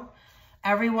 you know?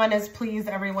 Everyone is pleased.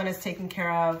 Everyone is taken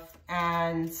care of.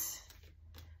 And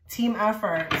team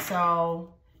effort.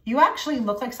 So you actually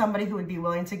look like somebody who would be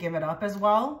willing to give it up as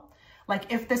well.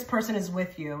 Like if this person is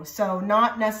with you. So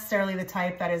not necessarily the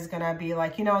type that is going to be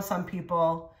like, you know, some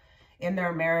people in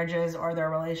their marriages or their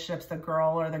relationships, the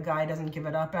girl or the guy doesn't give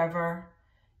it up ever.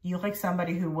 You look like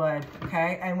somebody who would,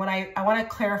 okay? And when I want to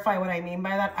clarify what I mean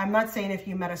by that. I'm not saying if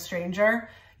you met a stranger,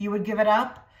 you would give it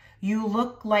up. You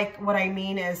look like, what I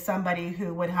mean is somebody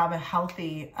who would have a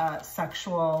healthy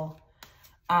sexual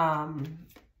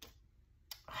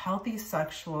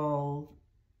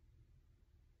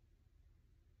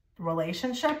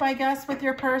relationship, I guess, with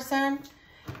your person.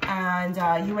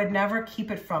 And you would never keep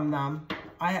it from them.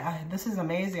 This is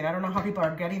amazing. I don't know how people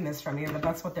are getting this from you, but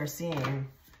that's what they're seeing.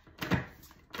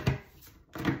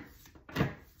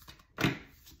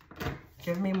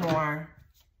 Give me more.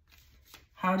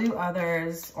 How do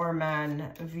others or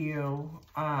men view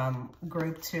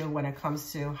group 2 when it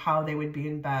comes to how they would be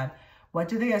in bed? What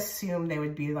do they assume they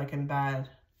would be like in bed?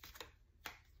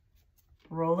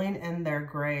 Rolling in their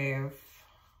grave.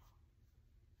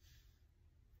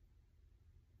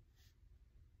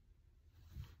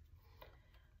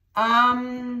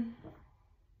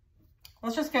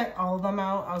 Let's just get all of them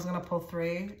out. I was going to pull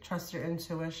 3. Trust your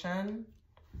intuition.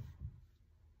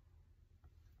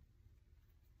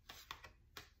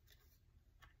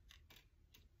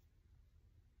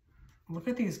 Look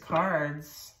at these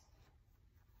cards.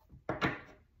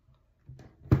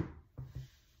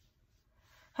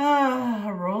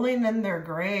 Rolling in their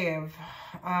grave.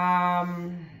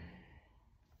 I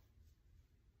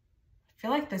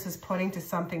feel like this is pointing to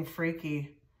something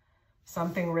freaky.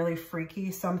 Something really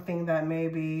freaky. Something that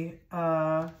maybe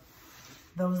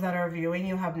those that are viewing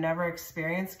you have never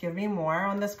experienced. Give me more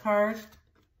on this card.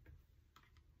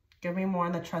 Give me more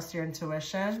on the trust your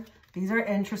intuition. These are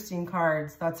interesting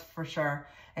cards, that's for sure.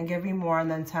 And give me more on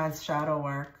the intense shadow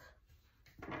work.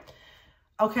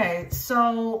 Okay,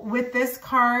 so with this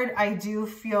card, I do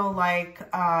feel like,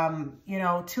 you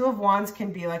know, Two of Wands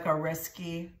can be like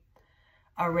taking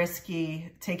a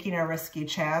risky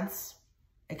chance.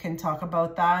 It can talk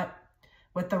about that.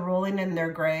 With the rolling in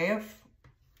their grave,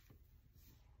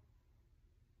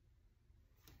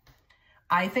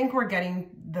 I think we're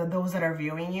getting those that are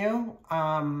viewing you,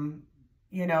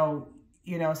 you know,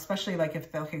 especially like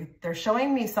if they're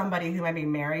showing me somebody who might be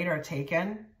married or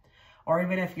taken, or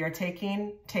even if you're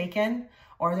taken,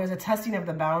 or there's a testing of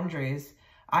the boundaries.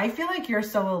 I feel like you're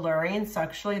so alluring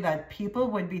sexually that people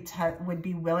would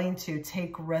be willing to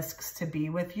take risks to be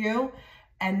with you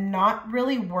and not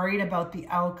really worried about the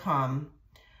outcome.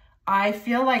 I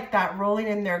feel like that rolling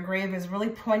in their grave is really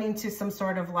pointing to some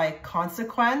sort of like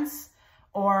consequence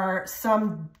or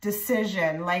some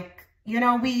decision. Like, you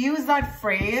know, we use that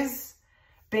phrase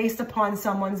based upon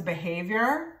someone's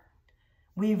behavior.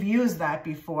 We've used that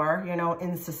before, you know,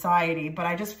 in society. But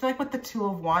I just feel like with the Two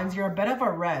of Wands, you're a bit of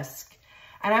a risk.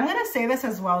 And I'm going to say this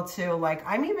as well, too. Like,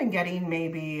 I'm even getting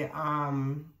maybe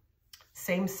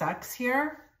same sex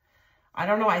here. I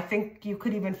don't know. I think you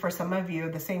could even, for some of you,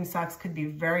 the same sex could be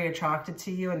very attracted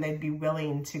to you and they'd be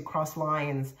willing to cross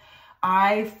lines.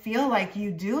 I feel like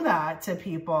you do that to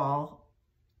people.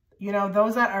 You know,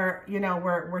 those that are, you know,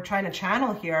 we're trying to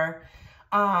channel here,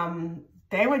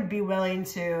 they would be willing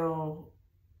to,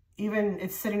 even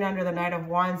it's sitting under the Knight of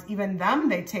Wands, even them,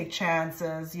 they take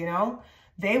chances, you know.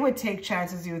 They would take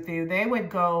chances with you. They would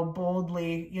go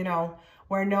boldly, you know,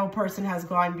 where no person has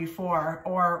gone before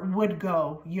or would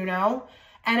go, you know.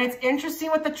 And it's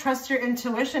interesting with the trust your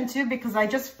intuition too, because I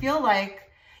just feel like,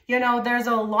 you know, there's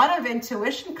a lot of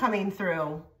intuition coming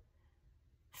through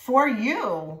for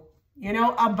you, you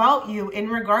know, about you in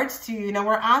regards to, you know,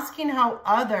 we're asking how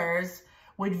others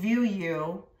would view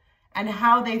you and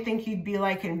how they think you'd be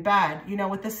like in bed. You know,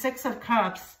 with the Six of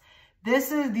Cups,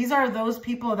 these are those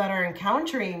people that are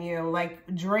encountering you like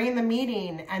during the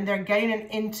meeting and they're getting an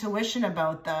intuition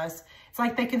about this. It's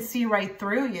like they can see right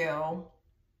through you.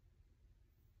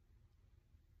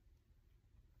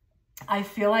 I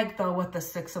feel like though with the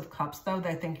Six of Cups though,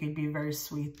 they think you'd be very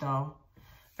sweet though.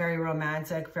 Very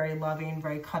romantic, very loving,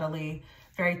 very cuddly,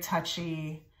 very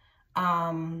touchy.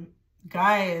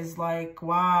 Guys, like,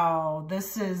 wow,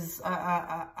 this is,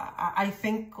 I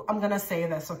think I'm going to say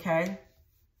this, okay?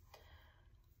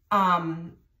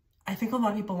 I think a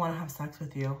lot of people want to have sex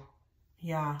with you.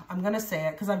 Yeah, I'm going to say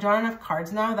it because I've drawn enough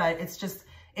cards now that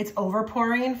it's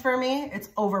overpouring for me. It's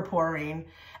overpouring.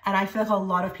 And I feel like a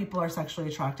lot of people are sexually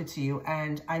attracted to you.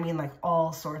 And I mean like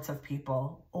all sorts of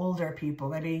people, older people,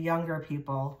 maybe younger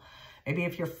people. Maybe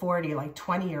if you're 40, like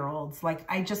 20-year-olds. Like,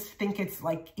 I just think it's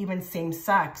like even same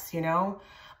sex, you know?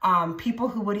 People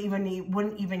who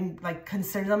wouldn't even like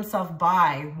consider themselves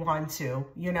bi want to,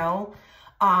 you know?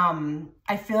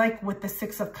 I feel like with the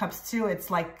Six of Cups too,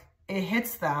 it's like it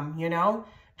hits them, you know,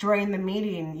 during the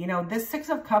meeting. You know, this Six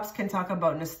of Cups can talk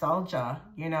about nostalgia,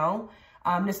 you know.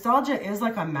 Nostalgia is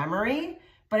like a memory,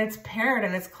 but it's paired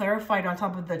and it's clarified on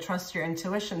top of the trust your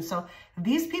intuition. So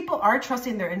these people are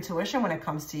trusting their intuition when it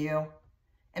comes to you.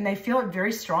 And they feel it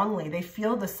very strongly. They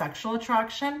feel the sexual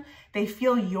attraction. They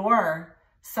feel your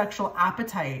sexual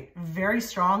appetite very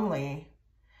strongly.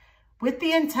 With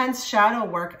the intense shadow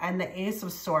work and the Ace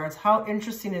of Swords, how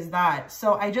interesting is that?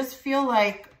 So I just feel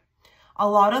like a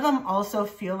lot of them also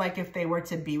feel like if they were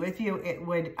to be with you, it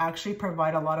would actually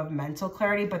provide a lot of mental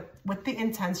clarity. But with the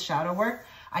intense shadow work,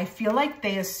 I feel like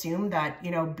they assume that,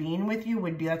 you know, being with you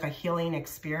would be like a healing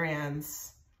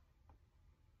experience.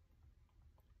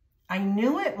 I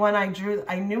knew it when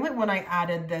I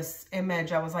added this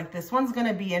image. I was like, this one's going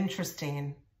to be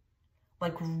interesting.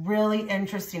 Like really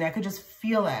interesting. I could just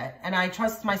feel it. And I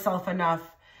trust myself enough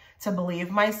to believe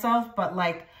myself. But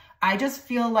like, I just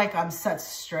feel like I'm set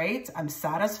straight. I'm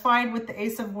satisfied with the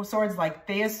Ace of Swords. Like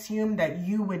they assume that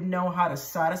you would know how to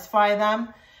satisfy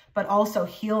them, but also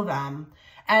heal them.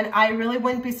 And I really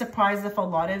wouldn't be surprised if a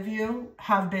lot of you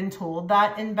have been told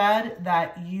that in bed,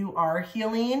 that you are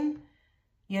healing,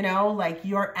 you know, like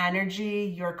your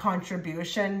energy, your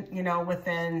contribution, you know,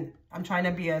 within, I'm trying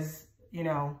to be as, you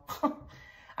know,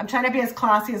 I'm trying to be as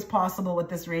classy as possible with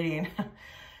this reading.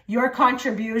 Your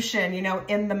contribution, you know,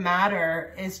 in the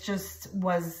matter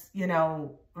was, you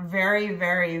know, very,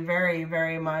 very, very,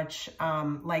 very much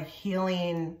like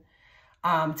healing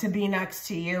to be next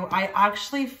to you. I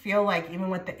actually feel like even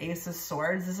with the Ace of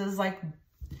Swords, this is like,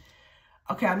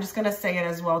 okay, I'm just going to say it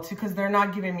as well too, because they're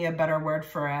not giving me a better word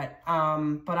for it.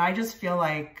 But I just feel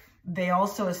like they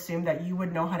also assume that you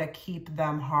would know how to keep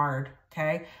them hard.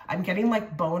 Okay. I'm getting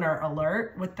like boner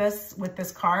alert with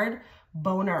this card,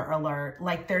 boner alert.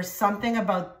 Like there's something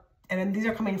about, and then these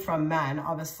are coming from men,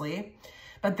 obviously,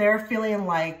 but they're feeling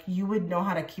like you would know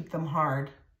how to keep them hard.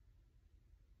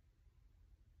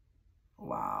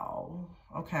 Wow.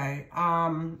 Okay.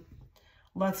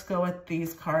 Let's go with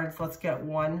these cards. Let's get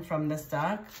one from this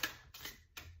deck.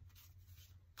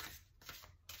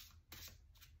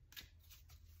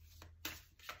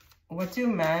 What do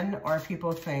men or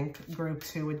people think group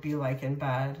 2 would be like in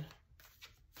bed?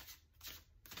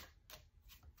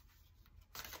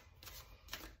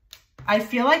 I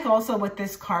feel like also with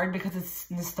this card, because it's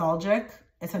nostalgic,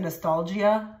 it's a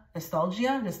nostalgia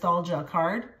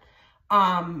card.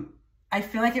 I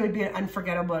feel like it would be an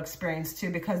unforgettable experience too,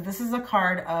 because this is a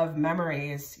card of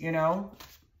memories, you know?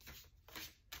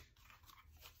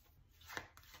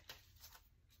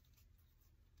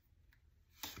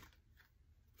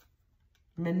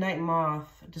 Midnight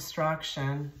Moth,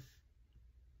 distraction.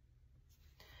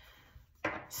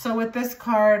 So with this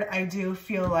card, I do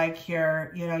feel like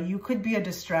here, you know, you could be a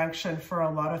distraction for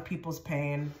a lot of people's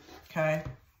pain, okay?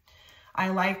 I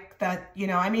like that, you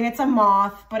know, I mean, it's a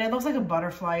moth, but it looks like a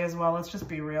butterfly as well. Let's just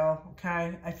be real,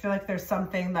 okay? I feel like there's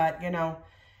something that, you know,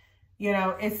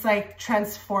 it's like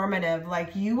transformative.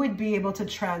 Like you would be able to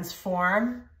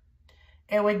transform.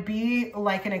 It would be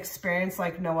like an experience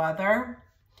like no other.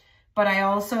 But I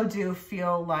also do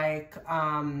feel like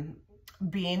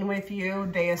being with you,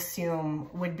 they assume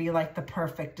would be like the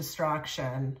perfect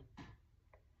distraction.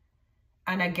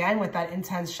 And again, with that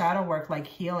intense shadow work, like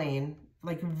healing,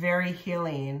 like very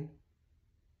healing.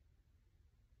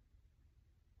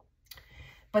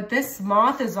 But this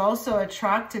moth is also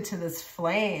attracted to this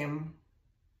flame.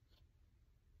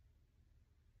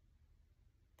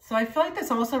 So I feel like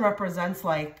this also represents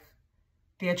like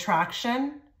the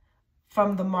attraction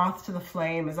from the moth to the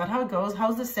flame. Is that how it goes?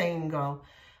 How's the saying go?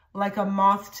 Like a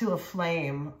moth to a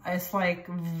flame. It's like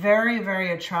very,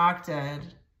 very attracted.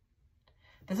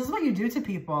 This is what you do to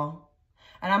people.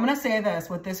 And I'm going to say this,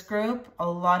 with this group, a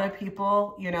lot of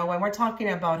people, you know, when we're talking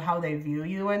about how they view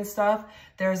you and stuff,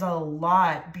 there's a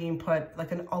lot being put,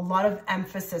 like a lot of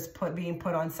emphasis being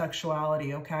put on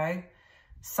sexuality, okay?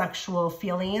 Sexual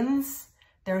feelings.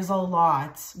 There's a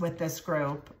lot with this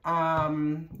group.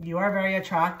 You are very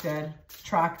attractive,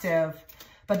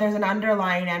 but there's an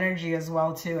underlying energy as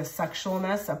well too, a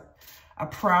sexualness, a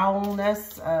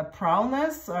prowlness,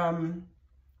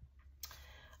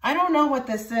 I don't know what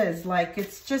this is. Like,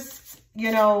 it's just,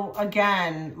 you know,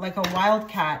 again, like a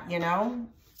wildcat, you know?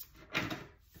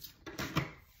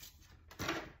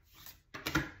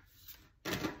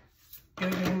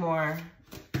 Give me more.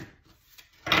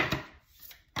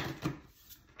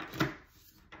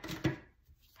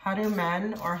 How do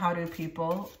men or how do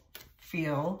people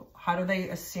feel? How do they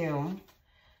assume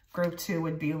group 2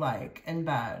 would be like in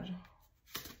bed?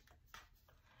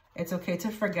 It's okay to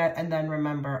forget and then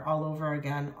remember all over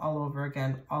again, all over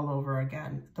again, all over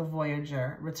again. The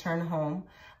Voyager, return home,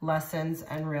 lessons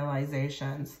and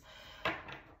realizations.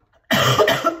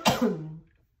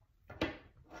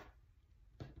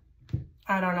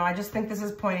 I don't know. I just think this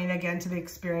is pointing again to the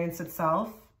experience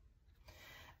itself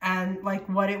and like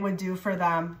what it would do for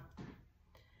them.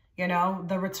 You know,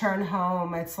 the return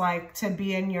home, it's like to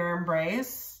be in your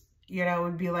embrace, you know, it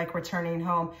would be like returning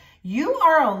home. You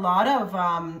are a lot of,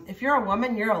 if you're a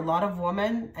woman, you're a lot of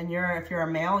woman, and if you're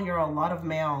a male, you're a lot of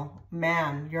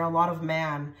man. You're a lot of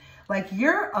man. Like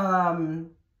you're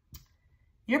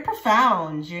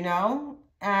profound, you know?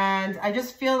 And I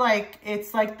just feel like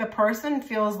it's like the person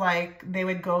feels like they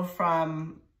would go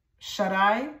from shut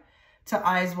eye to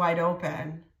eyes wide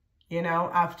open, you know,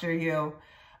 after you.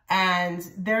 And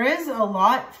there is a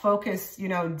lot focused, you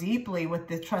know, deeply with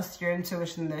the trust your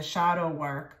intuition, the shadow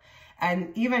work.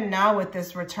 And even now with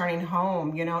this returning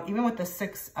home, you know, even with the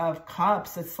 6 of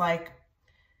Cups, it's like,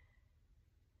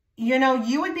 you know,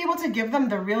 you would be able to give them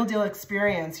the real deal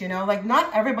experience, you know, like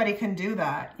not everybody can do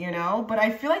that, you know, but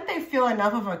I feel like they feel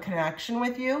enough of a connection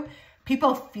with you.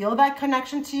 People feel that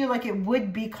connection to you, like it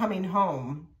would be coming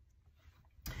home.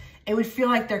 It would feel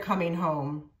like they're coming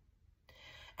home.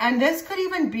 And this could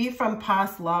even be from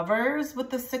past lovers with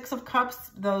the 6 of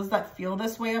Cups, those that feel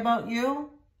this way about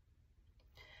you.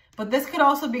 But this could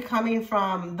also be coming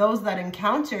from those that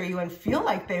encounter you and feel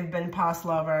like they've been past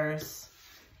lovers.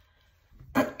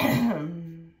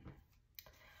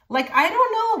 Like, I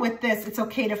don't know with this, it's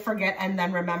okay to forget and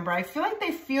then remember. I feel like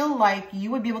they feel like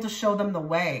you would be able to show them the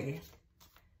way.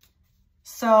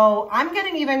 So I'm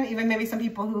getting even maybe some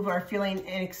people who are feeling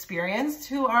inexperienced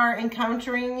who are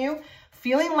encountering you,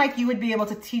 feeling like you would be able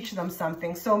to teach them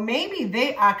something. So maybe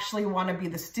they actually want to be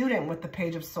the student with the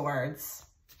Page of Swords.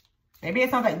 Maybe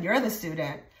it's not that you're the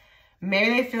student.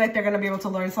 Maybe they feel like they're going to be able to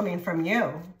learn something from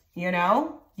you. You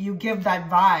know, you give that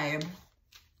vibe.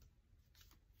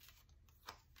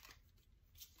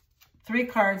 3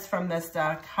 cards from this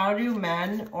deck. How do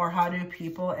men or how do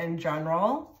people in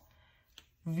general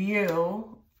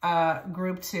view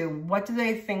group 2? What do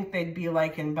they think they'd be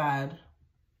like in bed?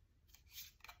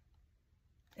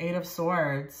 8 of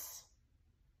Swords.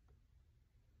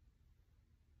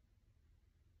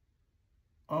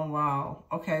 Oh, wow.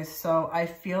 Okay, so I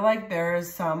feel like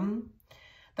there's some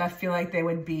that feel like they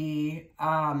would be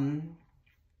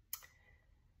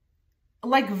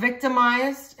like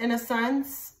victimized in a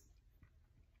sense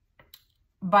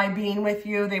by being with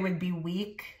you. They would be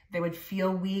weak. They would feel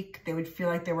weak. They would feel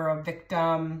like they were a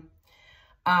victim.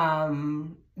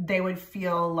 They would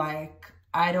feel like,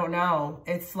 I don't know.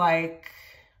 It's like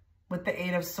with the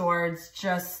 8 of Swords,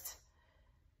 just...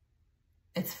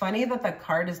 It's funny that the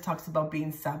card talks about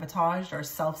being sabotaged or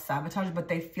self-sabotage, but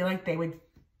they feel like they would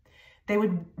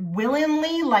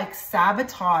willingly like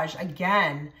sabotage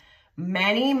again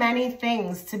many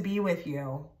things to be with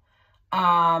you.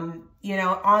 You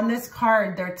know, on this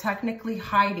card, they're technically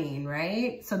hiding,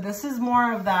 right? So this is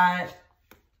more of that,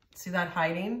 see that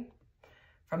hiding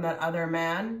from that other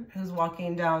man who's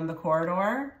walking down the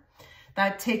corridor,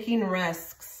 that taking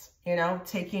risks, you know,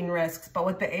 taking risks. But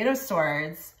with the 8 of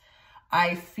Swords,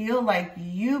 I feel like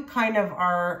you kind of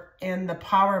are in the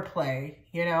power play,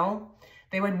 you know?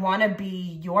 They would want to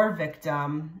be your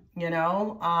victim, you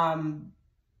know?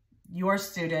 Your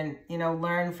student, you know,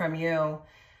 learn from you.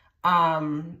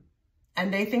 And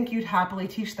they think you'd happily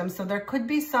teach them. So there could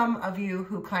be some of you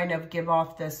who kind of give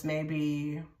off this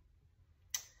maybe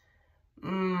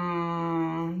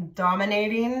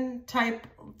dominating type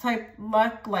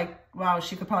look. Like, wow,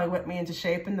 she could probably whip me into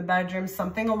shape in the bedroom.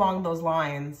 Something along those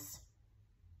lines.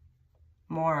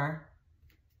 More.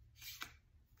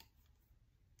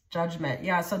 Judgment.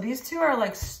 Yeah, so these two are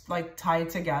like tied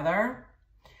together.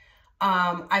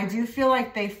 I do feel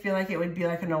like they feel like it would be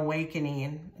like an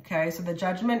awakening. Okay, so the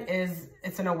Judgment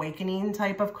it's an awakening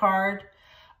type of card.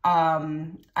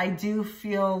 I do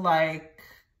feel like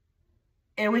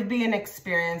it would be an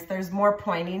experience. There's more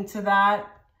pointing to that.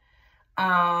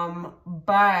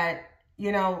 But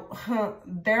you know,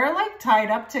 they're like tied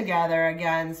up together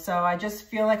again. So I just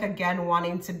feel like, again,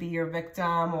 wanting to be your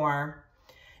victim, or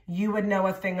you would know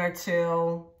a thing or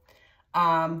two.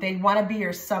 They want to be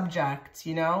your subject,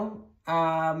 you know?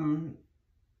 They'd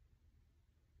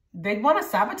want to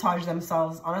sabotage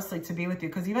themselves, honestly, to be with you,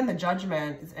 because even the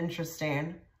Judgment is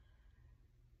interesting.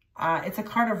 It's a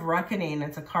card of reckoning.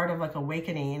 It's a card of like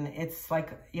awakening. It's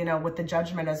like, you know, with the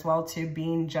Judgment as well too,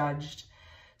 being judged.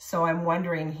 So I'm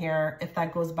wondering here if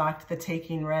that goes back to the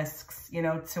taking risks, you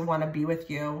know, to want to be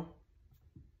with you.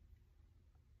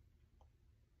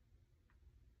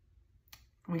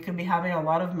 We could be having a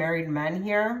lot of married men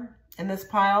here in this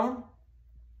pile.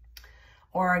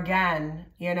 Or again,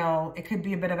 you know, it could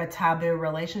be a bit of a taboo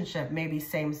relationship, maybe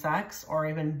same sex or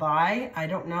even bi. I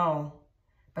don't know.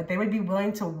 But they would be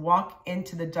willing to walk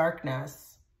into the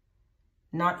darkness,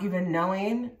 not even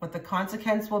knowing what the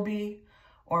consequence will be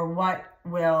or what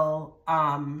will,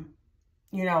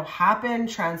 you know, happen,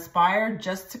 transpire,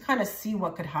 just to kind of see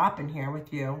what could happen here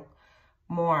with you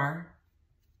more.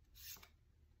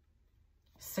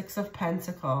 Six of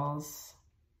Pentacles.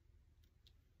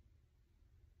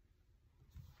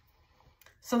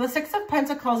 So the Six of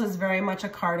Pentacles is very much a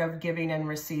card of giving and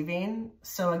receiving.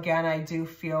 So again, I do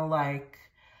feel like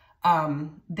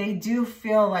they do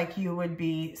feel like you would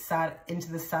be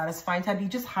into the satisfying type. You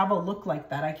just have a look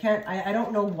like that. I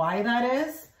don't know why that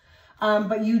is,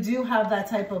 but you do have that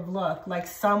type of look, like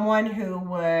someone who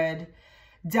would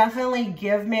definitely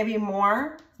give maybe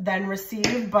more than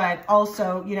receive, but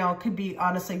also, you know, could be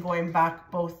honestly going back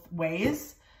both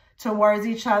ways towards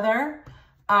each other.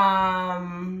 I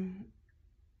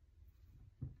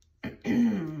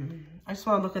just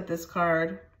want to look at this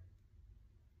card.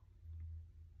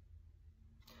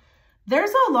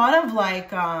 There's a lot of like,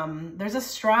 there's a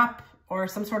strap or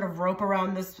some sort of rope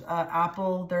around this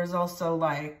apple. There's also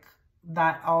like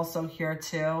that also here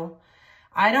too.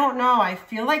 I don't know. I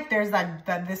feel like there's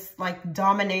this like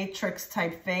dominatrix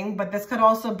type thing, but this could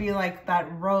also be like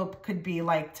that rope could be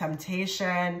like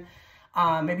temptation,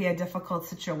 maybe a difficult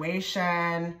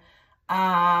situation.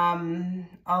 A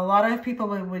lot of people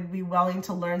would be willing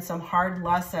to learn some hard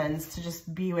lessons to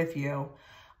just be with you.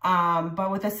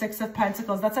 But with the Six of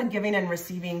Pentacles, that's a giving and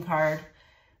receiving card,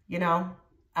 you know.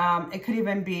 It could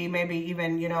even be maybe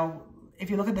even, you know, if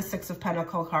you look at the Six of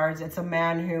Pentacles cards, it's a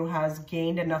man who has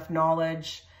gained enough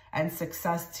knowledge and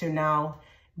success to now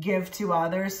give to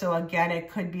others. So again, it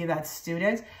could be that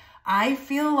student. I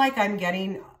feel like I'm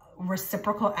getting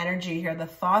reciprocal energy here. The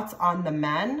thoughts on the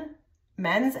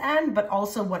men's end, but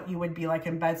also what you would be like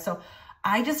in bed. So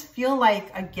I just feel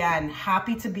like, again,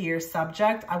 happy to be your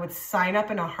subject. I would sign up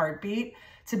in a heartbeat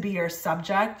to be your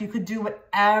subject. You could do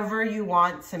whatever you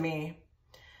want to me.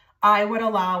 I would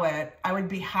allow it. I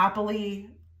would happily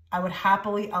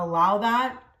allow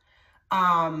that.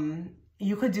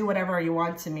 You could do whatever you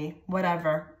want to me,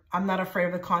 whatever. I'm not afraid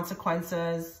of the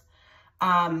consequences.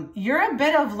 You're a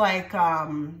bit of like, I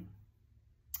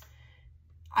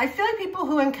feel like people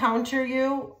who encounter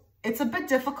you, it's a bit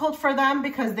difficult for them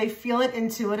because they feel it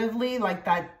intuitively, like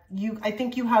that I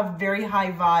think you have very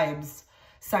high vibes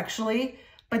sexually,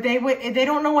 but they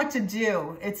don't know what to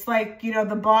do. It's like, you know,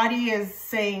 the body is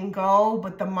saying go,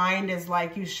 but the mind is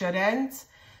like, you shouldn't.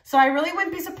 So I really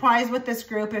wouldn't be surprised with this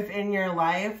group if in your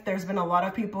life, there's been a lot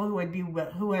of people who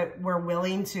were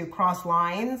willing to cross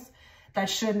lines that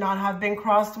should not have been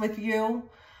crossed with you.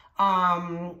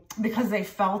 Because they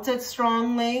felt it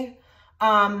strongly.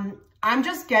 I'm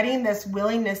just getting this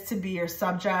willingness to be your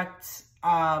subject.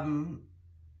 And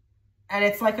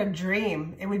it's like a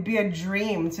dream. It would be a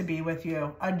dream to be with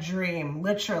you. A dream,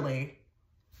 literally.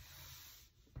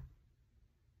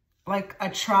 Like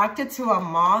attracted to a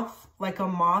moth, like a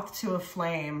moth to a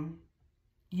flame.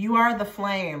 You are the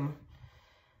flame.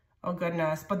 Oh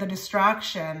goodness, but the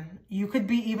distraction, you could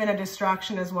be even a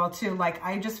distraction as well too. Like,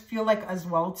 I just feel like as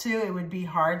well too, it would be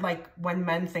hard, like when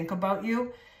men think about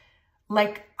you,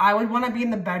 like I would want to be in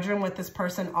the bedroom with this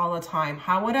person all the time.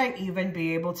 How would I even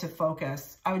be able to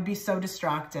focus? I would be so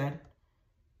distracted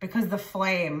because the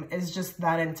flame is just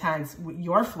that intense.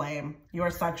 Your flame, your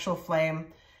sexual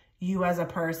flame, you as a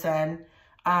person,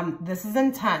 this is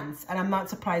intense. And I'm not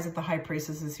surprised that the High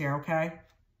Priestess is here, okay?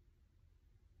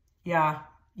 Yeah.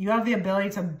 You have the ability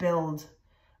to build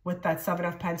with that Seven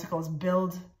of Pentacles,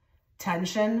 build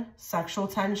tension, sexual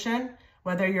tension,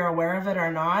 whether you're aware of it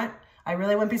or not. I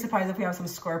really wouldn't be surprised if we have some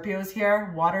Scorpios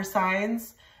here, water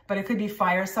signs, but it could be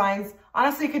fire signs.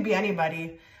 Honestly, it could be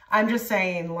anybody. I'm just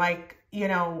saying, like, you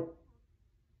know,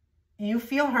 you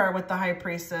feel her with the High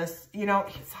Priestess. You know,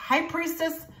 High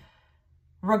Priestess,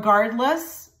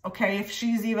 regardless, okay, if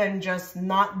she's even just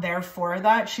not there for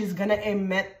that, she's going to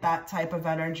emit that type of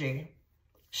energy.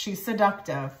 She's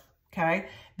seductive, okay?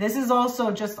 This is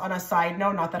also just on a side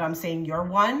note, not that I'm saying you're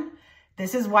one.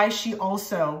 This is why she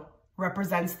also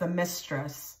represents the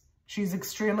mistress. She's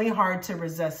extremely hard to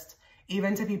resist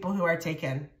even to people who are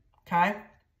taken, okay?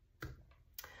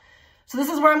 So this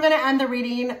is where I'm going to end the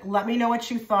reading. Let me know what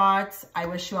you thought. I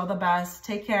wish you all the best.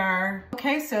 Take care.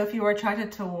 Okay, so if you were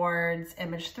attracted towards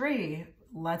image 3,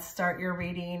 let's start your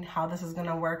reading, how this is going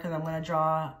to work. And I'm going to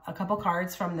draw a couple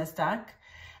cards from this deck.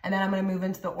 And then I'm going to move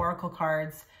into the oracle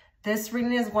cards. This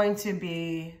reading is going to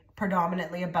be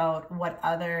predominantly about what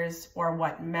others or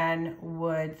what men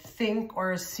would think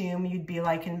or assume you'd be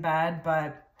like in bed.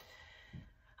 But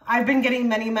I've been getting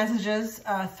many messages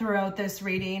throughout this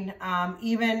reading,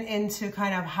 even into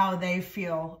kind of how they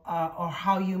feel or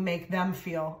how you make them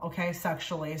feel, okay,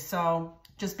 sexually. So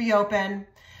just be open,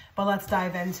 but let's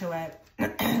dive into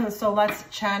it. So let's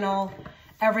channel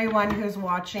everyone who's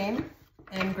watching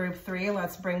in group 3.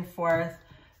 Let's bring forth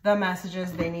the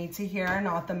messages they need to hear,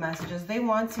 not the messages they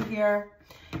want to hear.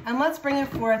 And let's bring it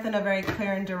forth in a very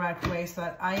clear and direct way so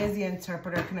that I, as the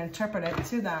interpreter, can interpret it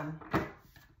to them.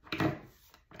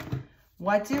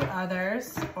 What do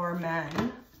others or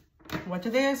men, what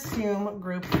do they assume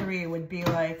group 3 would be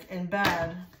like in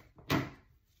bed?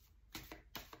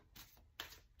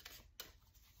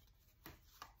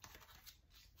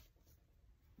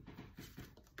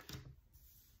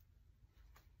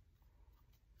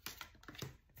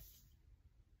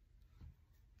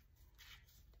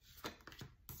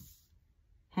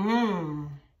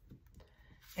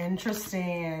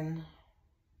 Interesting.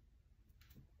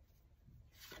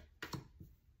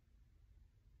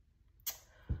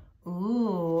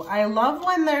 Ooh, I love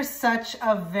when there's such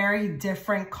a very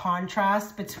different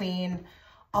contrast between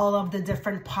all of the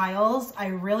different piles. I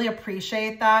really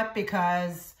appreciate that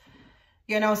because,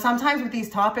 you know, sometimes with these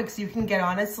topics, you can get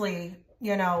honestly,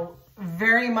 you know,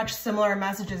 very much similar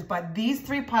messages, but these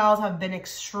 3 piles have been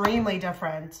extremely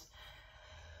different.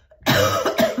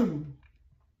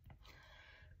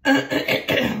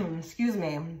 Excuse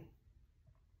me.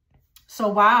 So,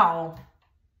 wow.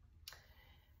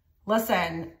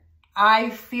 Listen, I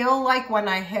feel like when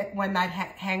that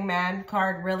hangman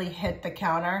card really hit the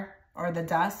counter or the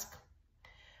desk,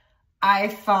 I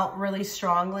felt really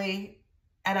strongly,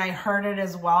 and I heard it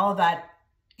as well, that,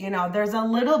 you know, there's a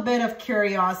little bit of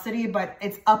curiosity, but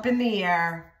it's up in the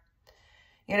air.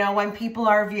 You know, when people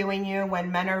are viewing you, when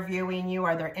men are viewing you,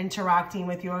 or they're interacting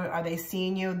with you, are they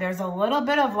seeing you? There's a little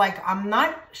bit of like, I'm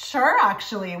not sure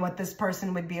actually what this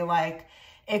person would be like.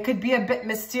 It could be a bit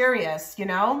mysterious, you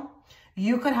know?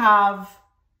 You could have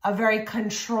a very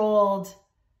controlled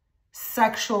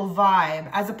sexual vibe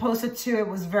as opposed to 2, it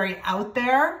was very out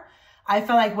there. I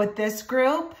feel like with this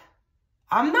group,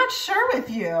 I'm not sure with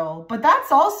you, but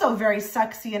that's also very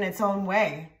sexy in its own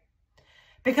way.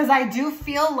 Because I do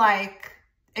feel like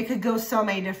it could go so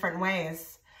many different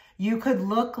ways. You could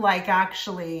look like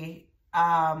actually,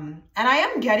 and I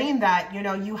am getting that, you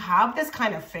know, you have this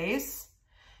kind of face.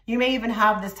 You may even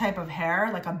have this type of hair,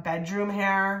 like a bedroom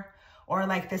hair, or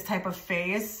like this type of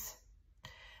face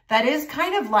that is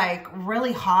kind of like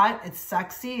really hot. It's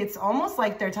sexy. It's almost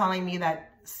like they're telling me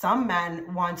that some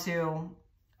men want to,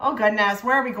 oh goodness,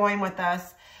 where are we going with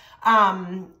this?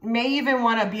 May even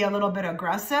want to be a little bit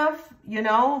aggressive, you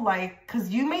know, like, cause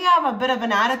you may have a bit of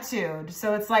an attitude.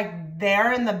 So it's like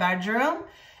there in the bedroom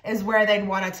is where they'd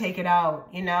want to take it out,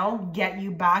 you know, get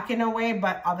you back in a way,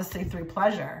 but obviously through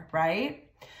pleasure, right?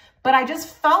 But I just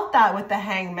felt that with the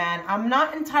hangman. I'm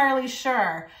not entirely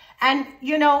sure. And,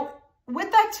 you know,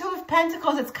 with that 2 of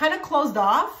Pentacles, it's kind of closed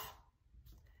off.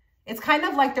 It's kind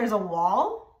of like there's a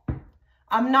wall.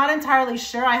 I'm not entirely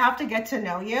sure. I have to get to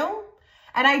know you.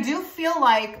 And I do feel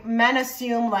like men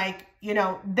assume like, you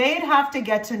know, they'd have to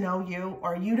get to know you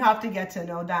or you'd have to get to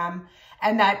know them,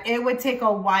 and that it would take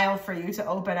a while for you to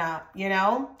open up, you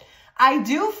know? I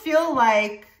do feel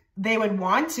like they would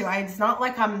want to. It's not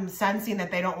like I'm sensing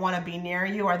that they don't want to be near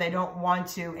you or they don't want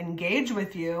to engage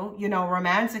with you, you know,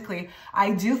 romantically.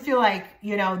 I do feel like,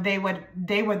 you know, they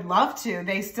would love to.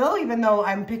 They still, even though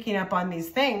I'm picking up on these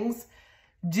things,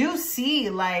 do see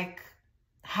like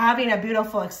having a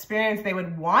beautiful experience. They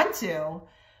would want to,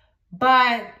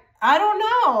 but I don't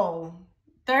know.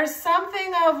 There's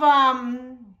something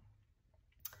of,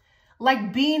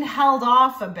 like being held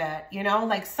off a bit, you know,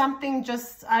 like something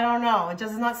just, I don't know. It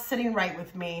just is not sitting right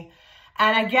with me.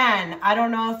 And again, I don't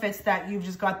know if it's that you've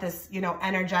just got this, you know,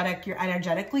 you're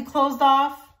energetically closed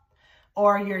off,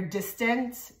 or you're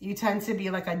distant. You tend to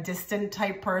be like a distant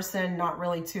type person, not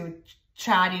really too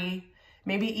chatty.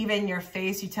 Maybe even your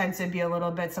face, you tend to be a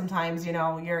little bit, sometimes, you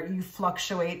know, you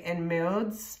fluctuate in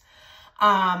moods.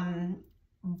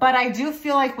 But I do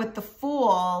feel like with the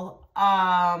Fool,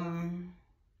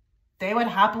 they would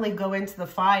happily go into the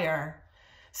fire.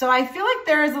 So I feel like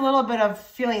there is a little bit of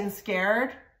feeling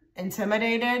scared,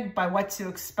 intimidated by what to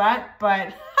expect.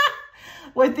 But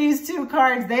with these two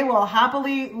cards, they will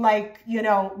happily, like, you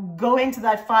know, go into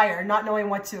that fire, not knowing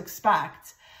what to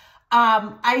expect.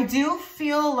 I do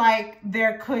feel like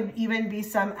there could even be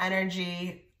some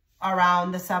energy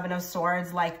around the Seven of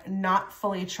Swords, like not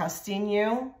fully trusting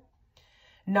you,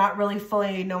 not really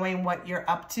fully knowing what you're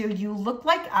up to. You look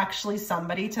like actually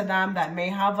somebody to them that may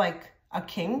have like a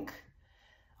kink,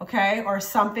 okay? Or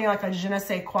something like a je ne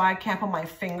sais quoi I can't put my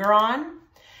finger on.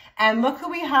 And look who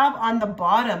we have on the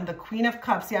bottom, the Queen of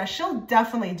Cups. Yeah, she'll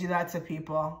definitely do that to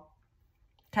people,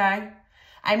 okay?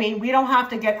 I mean, we don't have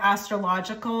to get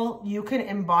astrological. You can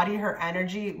embody her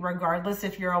energy regardless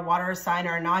if you're a water sign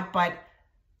or not, but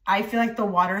I feel like the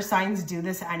water signs do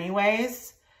this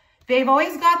anyways. They've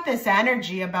always got this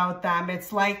energy about them.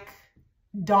 It's like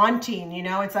daunting, you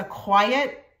know? It's a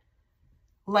quiet,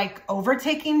 like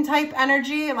overtaking type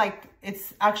energy. Like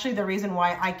it's actually the reason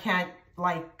why I can't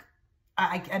like,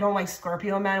 I don't like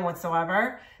Scorpio men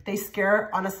whatsoever. They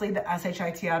scare, honestly, the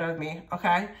shit out of me,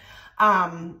 okay?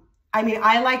 I mean,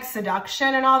 I like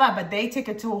seduction and all that, but they take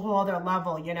it to a whole other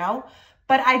level, you know?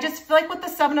 But I just feel like with the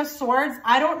Seven of Swords,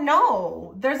 I don't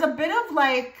know. There's a bit of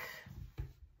like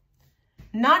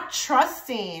not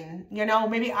trusting, you know,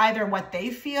 maybe either what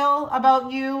they feel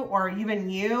about you or even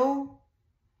you.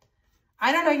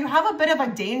 I don't know. You have a bit of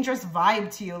a dangerous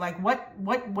vibe to you. Like what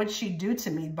would she do to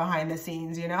me behind the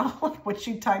scenes, you know? Like, would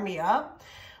she tie me up?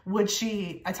 Would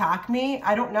she attack me?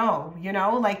 I don't know, you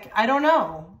know? Like, I don't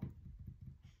know.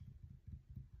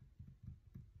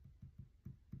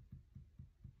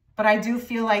 But I do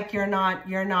feel like you're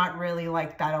not really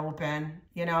like that open,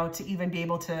 you know, to even be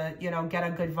able to, you know, get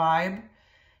a good vibe,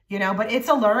 you know, but it's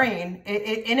alluring.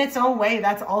 In its own way,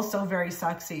 that's also very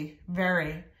sexy,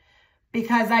 very,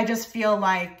 because I just feel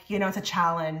like, you know, it's a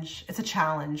challenge. It's a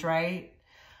challenge, right?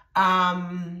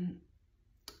 I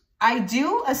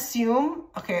do assume,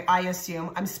 okay,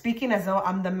 I'm speaking as though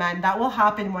I'm the men. That will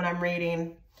happen when I'm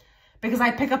reading because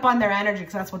I pick up on their energy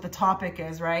because that's what the topic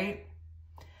is, right?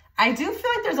 I do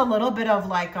feel like there's a little bit of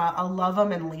like a love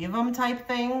them and leave them type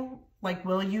thing. Like,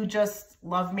 will you just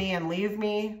love me and leave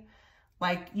me?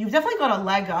 Like, you've definitely got a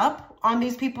leg up on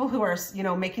these people who are, you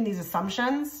know, making these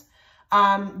assumptions.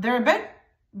 They're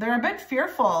a bit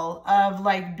fearful of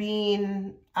like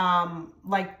being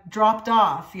like dropped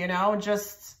off, you know,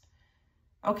 just,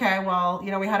 okay, well,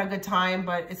 you know, we had a good time,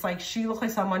 but it's like she looks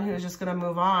like someone who's just going to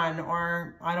move on,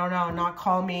 or I don't know, not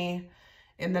call me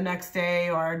in the next day,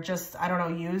 or just, I don't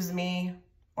know, use me,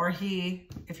 or he,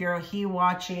 if you're a he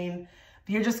watching,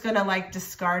 you're just gonna like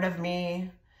discard of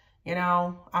me, you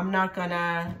know, I'm not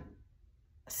gonna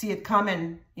see it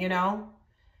coming, you know.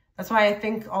 That's why I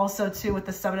think also too with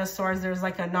the Seven of Swords, there's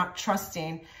like a not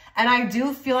trusting. And I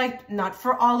do feel like, not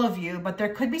for all of you, but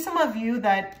there could be some of you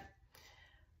that,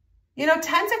 you know,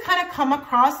 tend to kind of come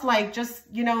across like just,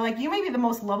 you know, like you may be the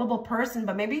most lovable person,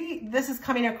 but maybe this is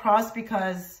coming across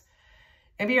because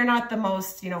maybe you're not the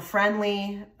most, you know,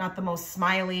 friendly, not the most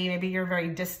smiley. Maybe you're very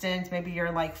distant. Maybe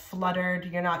you're like fluttered.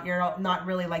 You're not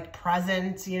really like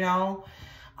present, you know.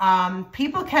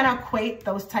 People can equate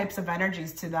those types of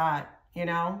energies to that, you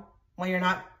know, when you're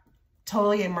not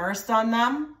totally immersed on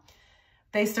them.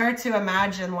 They start to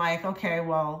imagine like, okay,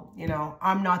 well, you know,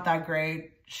 I'm not that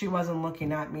great. She wasn't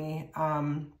looking at me.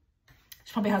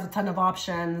 She probably has a ton of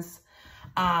options.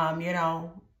 You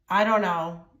know, I don't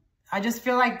know. I just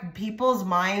feel like people's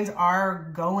minds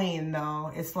are going though.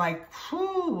 It's like,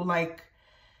 whew, like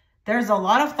there's a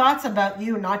lot of thoughts about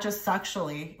you, not just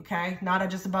sexually, okay? Not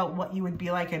just about what you would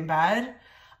be like in bed.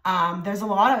 There's a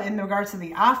lot of, in regards to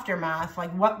the aftermath,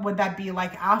 like what would that be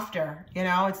like after, you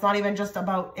know? It's not even just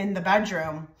about in the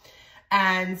bedroom.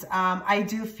 And I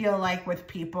do feel like with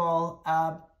people,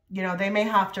 you know, they may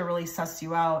have to really suss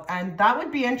you out. And that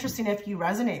would be interesting if you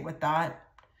resonate with that.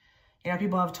 You know,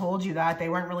 people have told you that they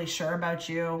weren't really sure about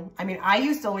you. I mean, I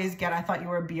used to always get, I thought you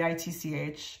were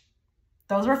bitch.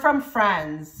 Those were from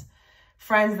friends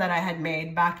that I had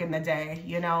made back in the day,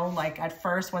 you know, like at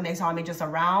first when they saw me just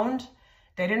around,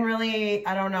 they didn't really,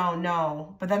 I don't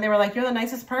know. But then they were like, you're the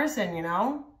nicest person, you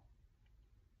know?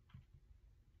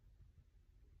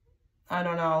 I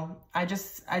don't know. I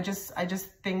just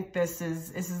think this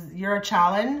is, you're a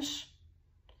challenge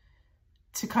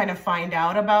to kind of find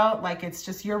out about. Like, it's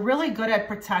just, you're really good at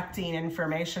protecting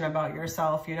information about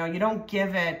yourself. You know, you don't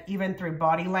give it even through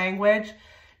body language.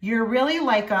 You're really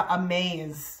like a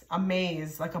maze,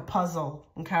 like a puzzle.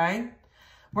 Okay.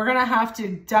 We're going to have to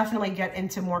definitely get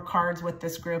into more cards with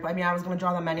this group. I mean, I was going to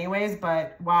draw them anyways,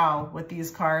 but wow, with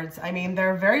these cards, I mean,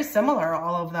 they're very similar,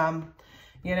 all of them,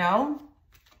 you know?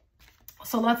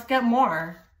 So let's get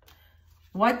more.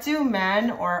 What do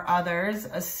men or others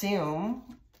assume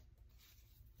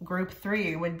group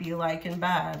 3 would be like in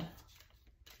bed.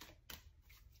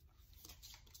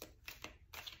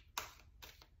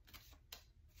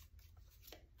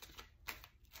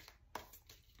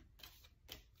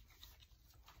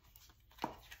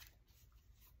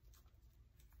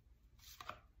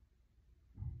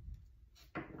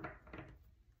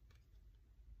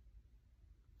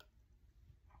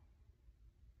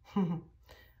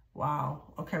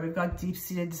 Wow. Okay, we've got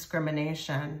deep-seated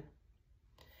discrimination.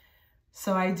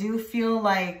 So I do feel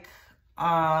like,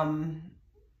 I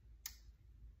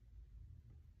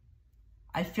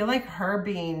feel like her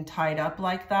being tied up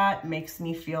like that makes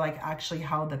me feel like actually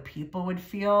how the people would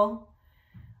feel.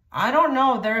 I don't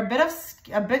know. They're a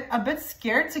bit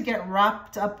scared to get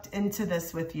wrapped up into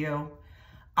this with you.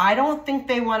 I don't think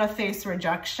they want to face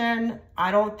rejection.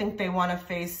 I don't think they want to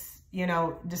face, you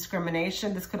know,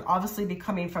 discrimination. This could obviously be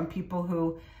coming from people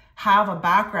who have a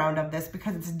background of this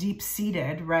because it's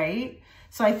deep-seated, right?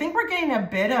 So I think we're getting a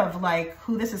bit of like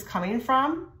who this is coming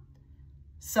from.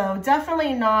 So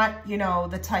definitely not, you know,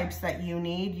 the types that you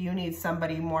need. You need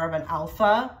somebody more of an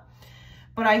alpha.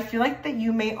 But I feel like that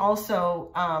you may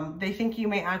also, they think you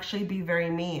may actually be very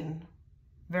mean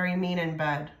in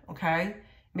bed, okay?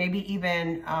 Maybe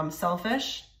even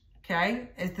selfish, okay?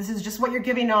 This is just what you're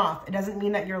giving off. It doesn't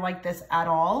mean that you're like this at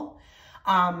all.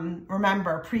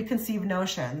 Remember, preconceived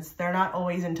notions, they're not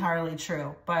always entirely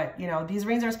true. But, you know, these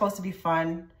readings are supposed to be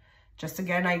fun, just to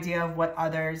get an idea of what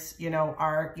others, you know,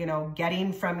 are, you know,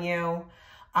 getting from you.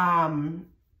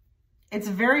 It's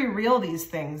very real, these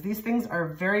things. These things are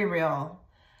very real.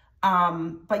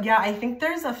 But yeah, I think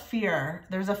there's a fear.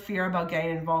 There's a fear about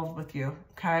getting involved with you,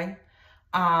 okay?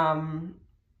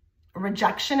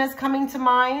 Rejection is coming to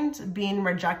mind, being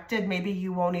rejected. Maybe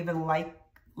you won't even like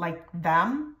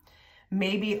them.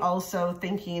 Maybe also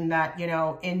thinking that, you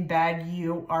know, in bed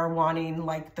you are wanting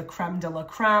like the creme de la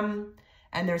creme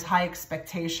and there's high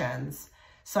expectations.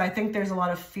 So I think there's a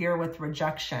lot of fear with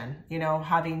rejection, you know,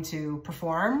 having to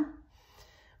perform.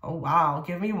 Oh, wow.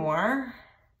 Give me more.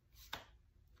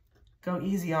 Go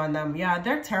easy on them. Yeah,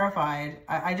 they're terrified.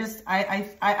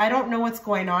 I don't know what's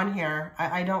going on here.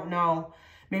 I don't know.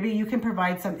 Maybe you can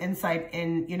provide some insight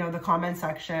in, you know, the comment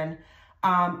section.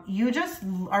 You just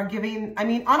are giving, I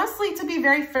mean, honestly, to be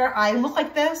very fair, I look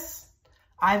like this.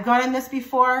 I've gotten this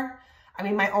before. I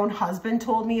mean, my own husband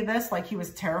told me this, like he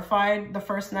was terrified the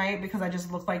first night because I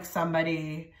just looked like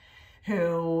somebody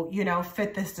who, you know,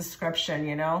 fit this description,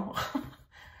 you know,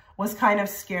 was kind of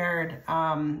scared,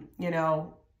 you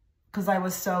know, because I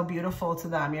was so beautiful to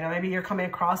them. You know, maybe you're coming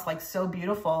across like so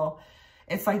beautiful.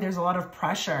 It's like there's a lot of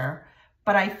pressure,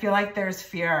 but I feel like there's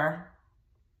fear.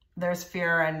 There's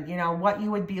fear and, you know, what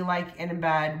you would be like in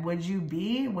bed. Would you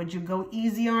go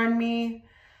easy on me?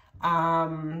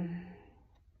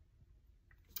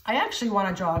 I actually want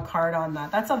to draw a card on that.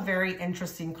 That's a very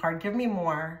interesting card. Give me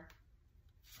more.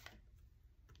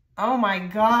 Oh my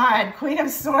God, Queen of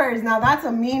Swords. Now that's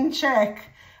a mean chick.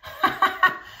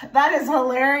 That is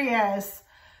hilarious.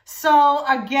 So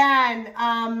again,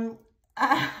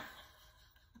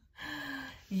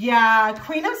 yeah,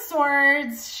 Queen of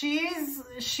Swords,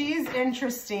 she's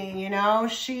interesting, you know.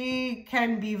 She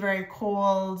can be very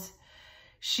cold.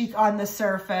 She on the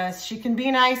surface. She can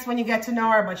be nice when you get to know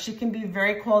her, but she can be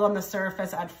very cold on the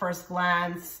surface at first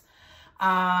glance.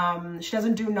 She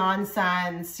doesn't do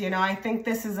nonsense, you know. I think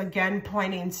this is again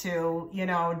pointing to, you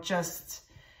know, just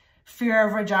fear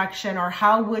of rejection, or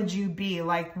how would you be?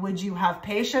 Like, would you have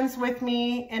patience with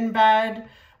me in bed?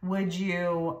 Would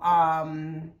you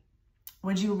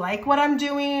like what I'm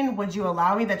doing? Would you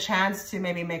allow me the chance to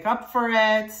maybe make up for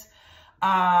it?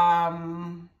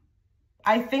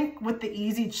 I think with the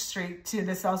easy streak too,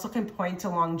 this also can point to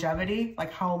longevity,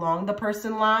 like how long the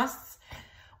person lasts.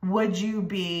 Would you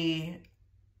be,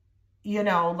 you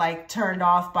know, like turned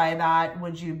off by that?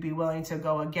 Would you be willing to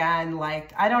go again?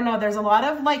 Like, I don't know. There's a lot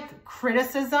of like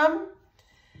criticism.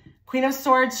 Queen of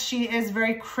Swords, she is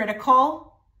very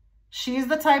critical. She's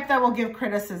the type that will give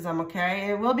criticism, okay?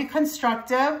 It will be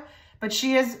constructive, but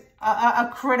she is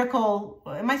a critical,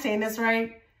 am I saying this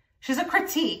right? She's a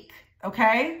critique,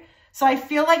 okay? So I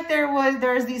feel like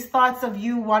there's these thoughts of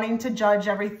you wanting to judge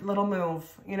every little move.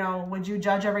 You know, would you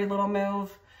judge every little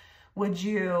move? Would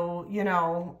you, you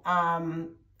know,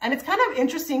 and it's kind of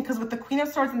interesting because with the Queen of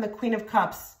Swords and the Queen of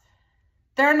Cups,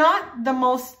 they're not the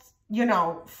most, you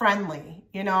know, friendly,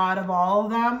 you know, out of all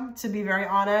of them, to be very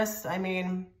honest. I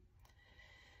mean,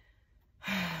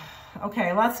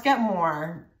 okay, let's get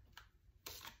more.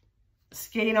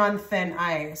 Skating on thin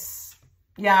ice.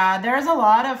 Yeah, there's a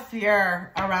lot of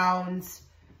fear around,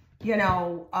 you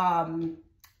know,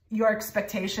 your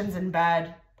expectations in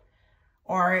bed.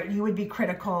 or you would be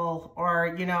critical,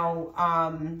 or, you know,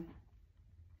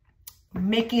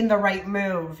 making the right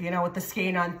move, you know, with the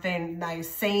skating on thin ice,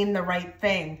 saying the right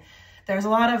thing. There's a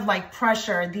lot of like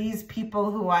pressure. These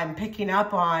people who I'm picking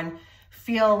up on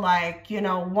feel like, you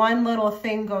know, one little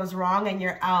thing goes wrong and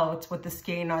you're out with the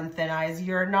skating on thin ice.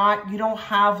 You don't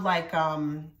have like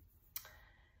a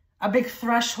big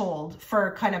threshold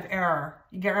for kind of error.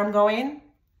 You get where I'm going?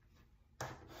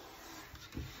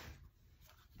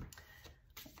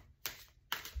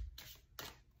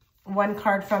 One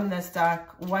card from this deck.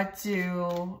 What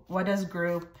does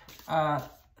group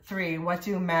 3, what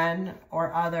do men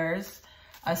or others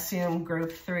assume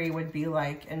group 3 would be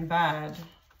like in bed?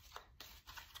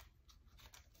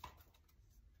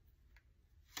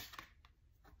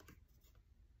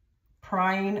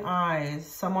 Prying eyes.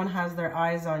 Someone has their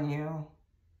eyes on you.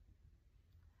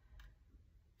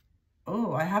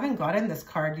 Oh, I haven't gotten this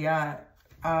card yet.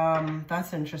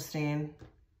 That's interesting.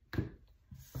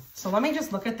 So let me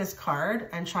just look at this card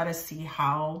and try to see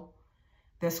how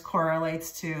this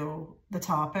correlates to the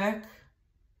topic.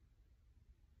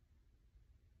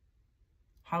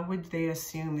 How would they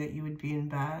assume that you would be in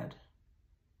bed?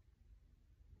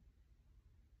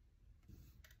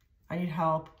 I need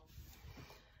help.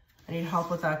 I need help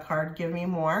with that card. Give me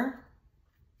more.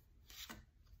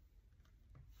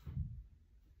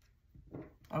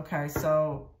 Okay,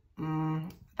 so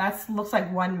that looks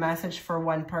like one message for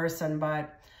one person,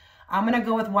 but I'm going to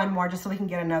go with one more just so we can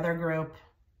get another group.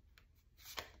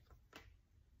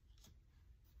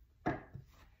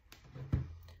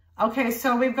 Okay,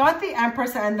 so we've got the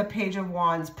Empress and the Page of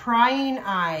Wands. Prying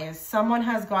eyes. Someone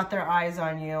has got their eyes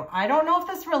on you. I don't know if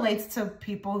this relates to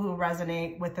people who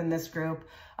resonate within this group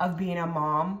of being a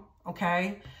mom,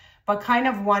 okay? But kind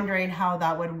of wondering how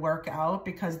that would work out,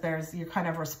 because you're kind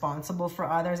of responsible for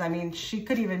others. I mean, she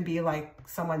could even be like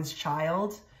someone's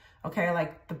child, okay?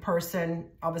 Like the person,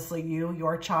 obviously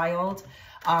your child.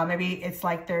 Maybe it's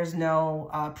like there's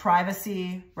no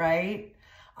privacy, right?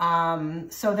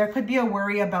 So there could be a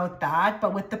worry about that.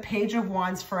 But with the Page of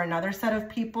Wands for another set of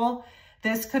people,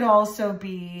 this could also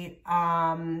be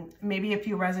maybe if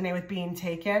you resonate with being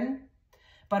taken.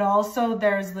 But also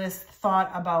there's this thought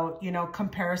about, you know,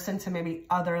 comparison to maybe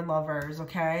other lovers,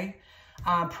 okay?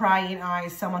 Prying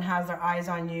eyes, someone has their eyes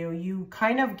on you. You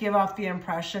kind of give off the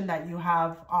impression that you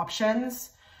have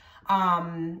options.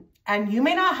 And you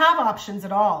may not have options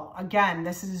at all. Again,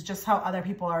 this is just how other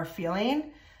people are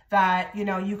feeling, that, you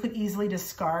know, you could easily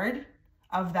discard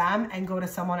of them and go to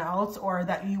someone else, or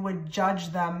that you would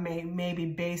judge them maybe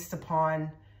based upon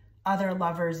other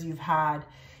lovers you've had.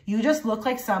 You just look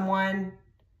like someone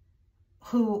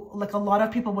who like a lot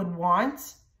of people would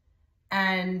want.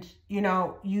 And, you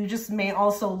know, you just may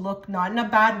also look, not in a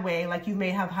bad way, like you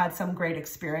may have had some great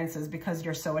experiences because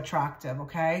you're so attractive,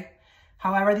 okay?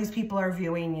 However these people are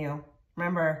viewing you.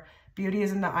 Remember, beauty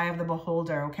is in the eye of the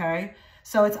beholder, okay?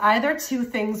 So it's either two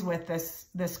things with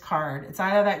this card. It's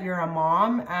either that you're a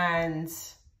mom and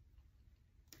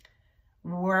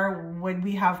would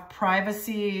we have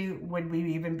privacy? Would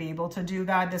we even be able to do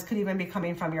that? This could even be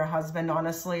coming from your husband,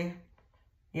 honestly.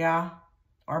 Yeah,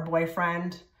 or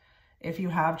boyfriend, if you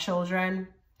have children.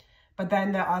 But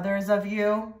then the others of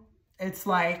you, it's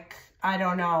like, I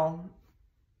don't know,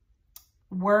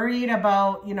 worried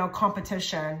about, you know,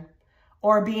 competition,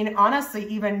 or being honestly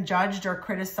even judged or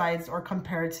criticized or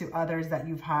compared to others that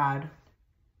you've had.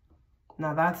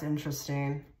 Now that's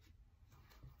interesting.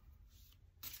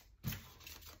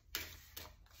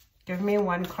 Give me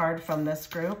one card from this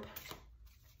group.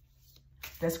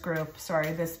 This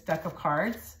deck of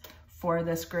cards for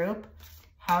this group.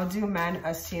 How do men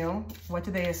assume, what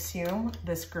do they assume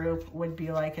this group would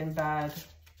be like in bed?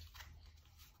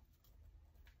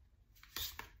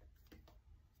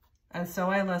 And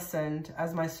so I listened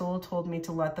as my soul told me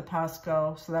to let the past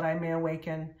go so that I may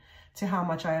awaken to how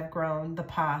much I have grown. The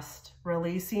past,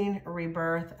 releasing,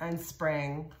 rebirth, and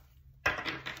spring.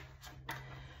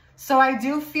 So I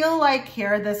do feel like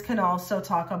here, this can also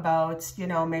talk about, you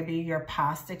know, maybe your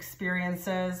past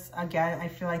experiences. Again, I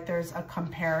feel like there's a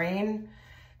comparing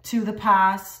to the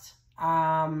past.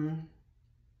 I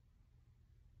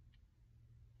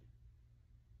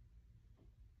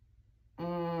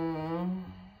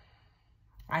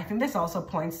think this also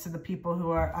points to the people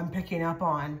who I'm picking up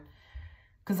on,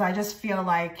 because I just feel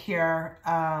like here,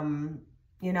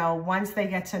 you know, once they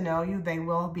get to know you, they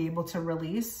will be able to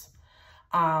release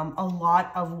a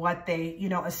lot of what they, you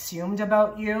know, assumed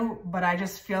about you. But I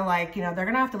just feel like, you know, they're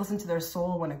going to have to listen to their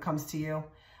soul when it comes to you.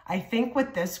 I think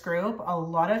with this group, a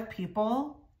lot of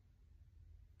people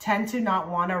tend to not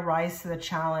want to rise to the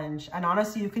challenge. And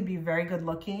honestly, you could be very good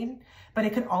looking, but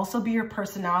it could also be your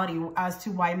personality as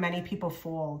to why many people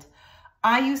fold.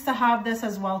 I used to have this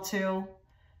as well too.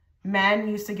 Men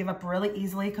used to give up really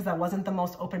easily because I wasn't the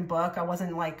most open book. I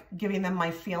wasn't like giving them my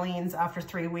feelings after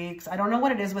 3 weeks. I don't know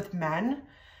what it is with men.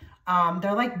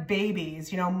 They're like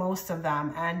babies, you know, most of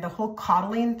them. And the whole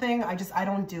coddling thing, I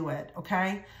don't do it,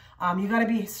 okay? You got to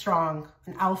be strong,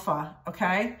 an alpha,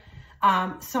 okay?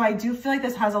 So I do feel like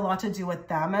this has a lot to do with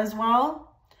them as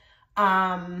well.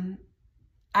 And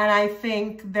I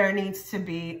think there needs to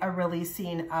be a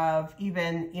releasing of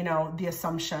even, you know, the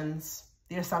assumptions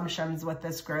with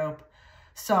this group.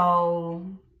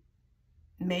 So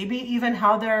maybe even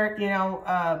how they're, you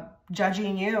know,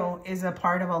 judging you is a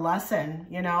part of a lesson,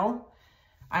 you know.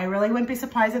 I really wouldn't be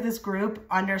surprised if this group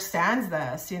understands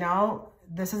this, you know.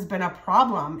 This has been a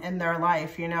problem in their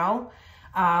life, you know.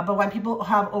 But when people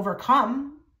have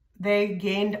overcome, they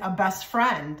gained a best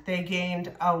friend. They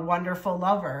gained a wonderful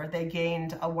lover. They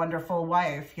gained a wonderful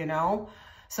wife, you know.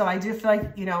 So I do feel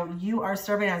like, you know, you are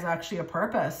serving as actually a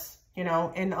purpose, you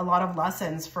know, in a lot of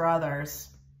lessons for others.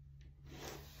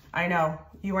 I know,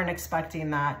 you weren't expecting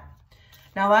that.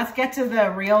 Now let's get to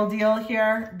the real deal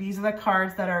here. These are the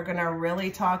cards that are gonna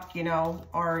really talk, you know,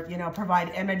 or, you know,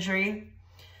 provide imagery.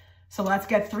 So let's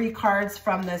get 3 cards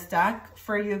from this deck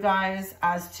for you guys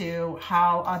as to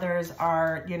how others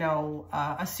are, you know,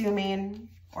 assuming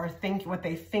or think what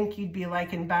they think you'd be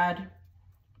like in bed.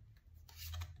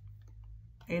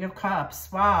 8 of Cups.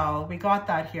 Wow, we got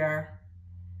that here.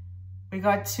 We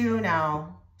got 2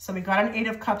 now. So we got an 8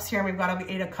 of Cups here and we've got an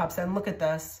 8 of Cups. And look at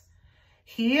this.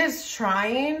 He is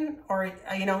trying, or,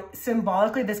 you know,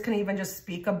 symbolically, this can even just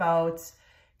speak about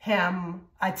him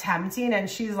attempting. And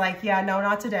she's like, yeah, no,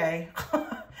 not today.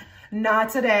 Not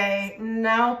today.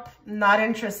 Nope, not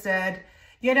interested.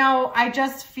 You know, I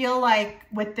just feel like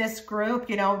with this group,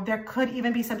 you know, there could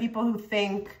even be some people who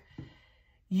think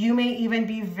you may even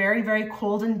be very, very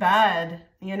cold in bed.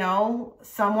 You know,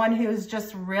 someone who's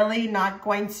just really not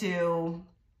going to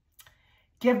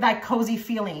give that cozy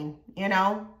feeling, you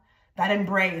know, that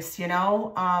embrace, you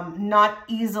know, not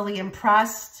easily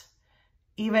impressed,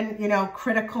 even, you know,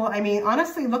 critical. I mean,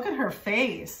 honestly, look at her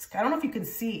face. I don't know if you can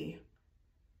see.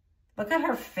 Look at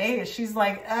her face. She's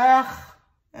like, ugh.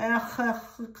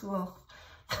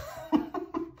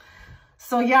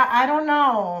 So yeah, I don't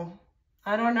know.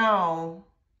 I don't know.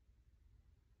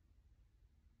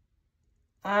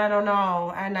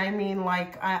 And I mean,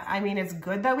 like, I mean, it's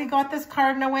good that we got this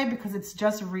card in a way because it's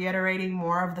just reiterating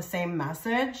more of the same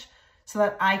message so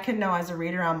that I can know as a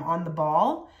reader I'm on the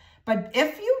ball. But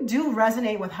if you do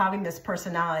resonate with having this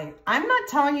personality, I'm not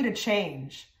telling you to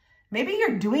change. Maybe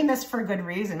you're doing this for good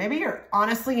reason. Maybe you're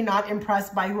honestly not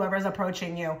impressed by whoever's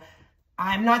approaching you.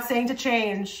 I'm not saying to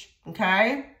change,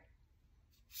 okay?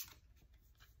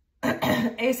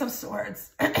 Ace of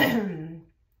Swords.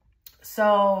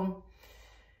 So,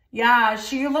 yeah,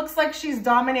 she looks like she's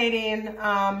dominating.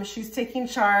 She's taking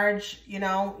charge. You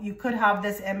know, you could have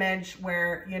this image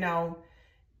where, you know,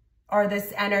 or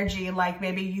this energy, like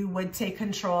maybe you would take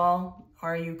control,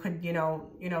 or you could, you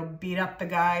know, beat up the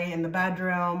guy in the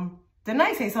bedroom. Didn't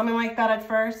I say something like that at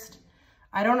first?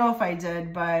 I don't know if I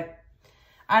did, but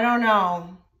I don't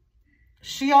know.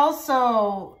 She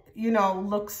also, you know,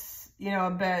 looks, you know,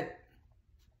 a bit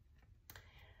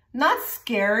not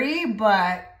scary,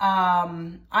 but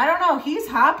I don't know. He's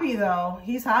happy though.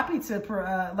 He's happy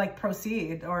to like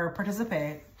proceed or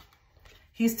participate.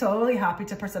 He's totally happy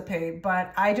to participate,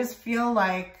 but I just feel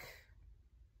like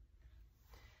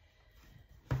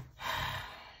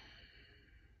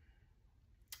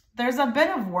there's a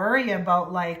bit of worry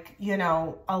about, like, you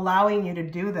know, allowing you to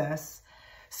do this.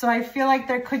 So I feel like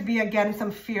there could be, again,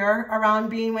 some fear around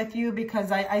being with you,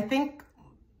 because I think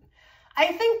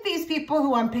these people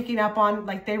who I'm picking up on,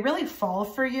 like, they really fall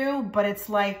for you, but it's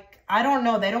like, I don't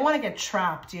know, they don't want to get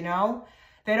trapped, you know?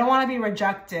 They don't want to be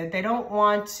rejected. They don't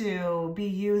want to be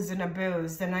used and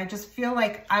abused. And I just feel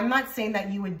like, I'm not saying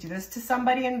that you would do this to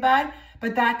somebody in bed,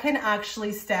 but that can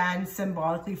actually stand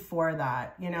symbolically for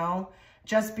that, you know?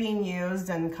 Just being used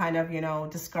and kind of, you know,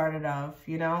 discarded of,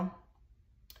 you know?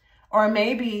 Or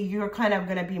maybe you're kind of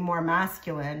going to be more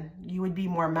masculine. You would be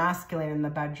more masculine in the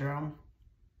bedroom.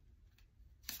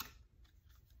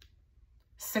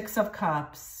 6 of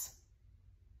Cups.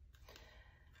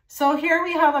 So here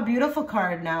we have a beautiful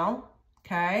card now,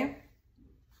 okay?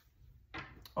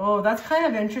 Oh, that's kind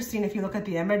of interesting if you look at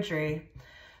the imagery.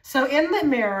 So in the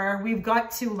mirror, we've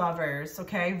got 2 lovers,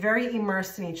 okay? Very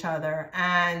immersed in each other.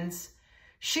 And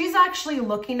she's actually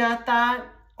looking at that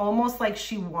almost like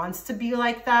she wants to be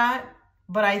like that.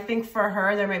 But I think for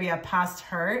her, there may be a past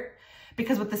hurt.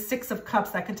 because with the Six of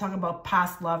Cups, that can talk about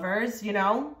past lovers, you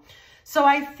know? So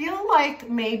I feel like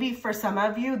maybe for some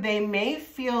of you, they may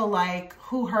feel like,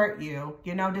 who hurt you?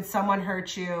 You know, did someone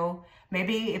hurt you?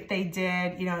 Maybe if they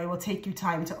did, you know, it will take you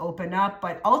time to open up,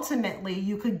 but ultimately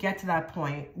you could get to that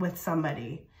point with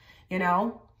somebody, you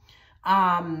know?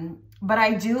 But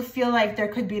I do feel like there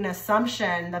could be an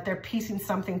assumption that they're piecing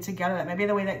something together, that maybe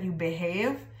the way that you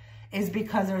behave is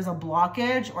because there's a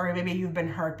blockage, or maybe you've been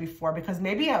hurt before, because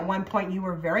maybe at one point you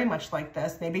were very much like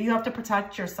this. Maybe you have to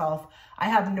protect yourself. I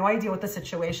have no idea what the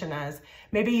situation is.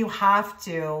 Maybe you have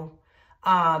to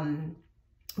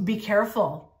be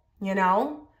careful, you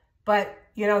know? But,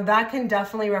 you know, that can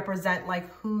definitely represent like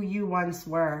who you once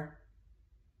were.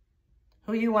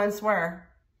 Who you once were.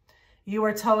 You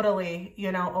were totally,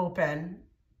 you know, open,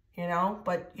 you know?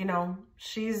 But, you know,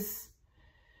 she's...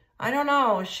 I don't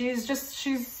know.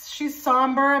 She's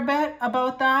somber a bit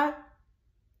about that.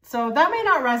 So that may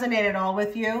not resonate at all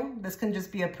with you. This can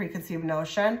just be a preconceived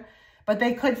notion, but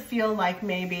they could feel like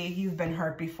maybe you've been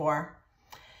hurt before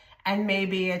and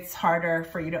maybe it's harder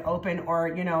for you to open, or,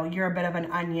 you know, you're a bit of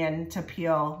an onion to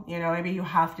peel. You know, maybe you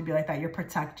have to be like that. You're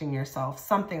protecting yourself,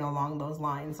 something along those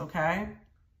lines. Okay.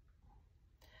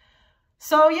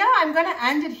 So yeah, I'm going to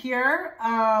end it here.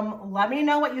 Let me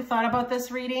know what you thought about this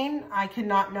reading. I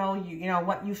cannot know, you know,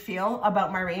 what you feel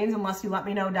about my readings unless you let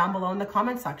me know down below in the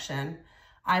comment section.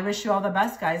 I wish you all the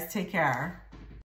best, guys. Take care.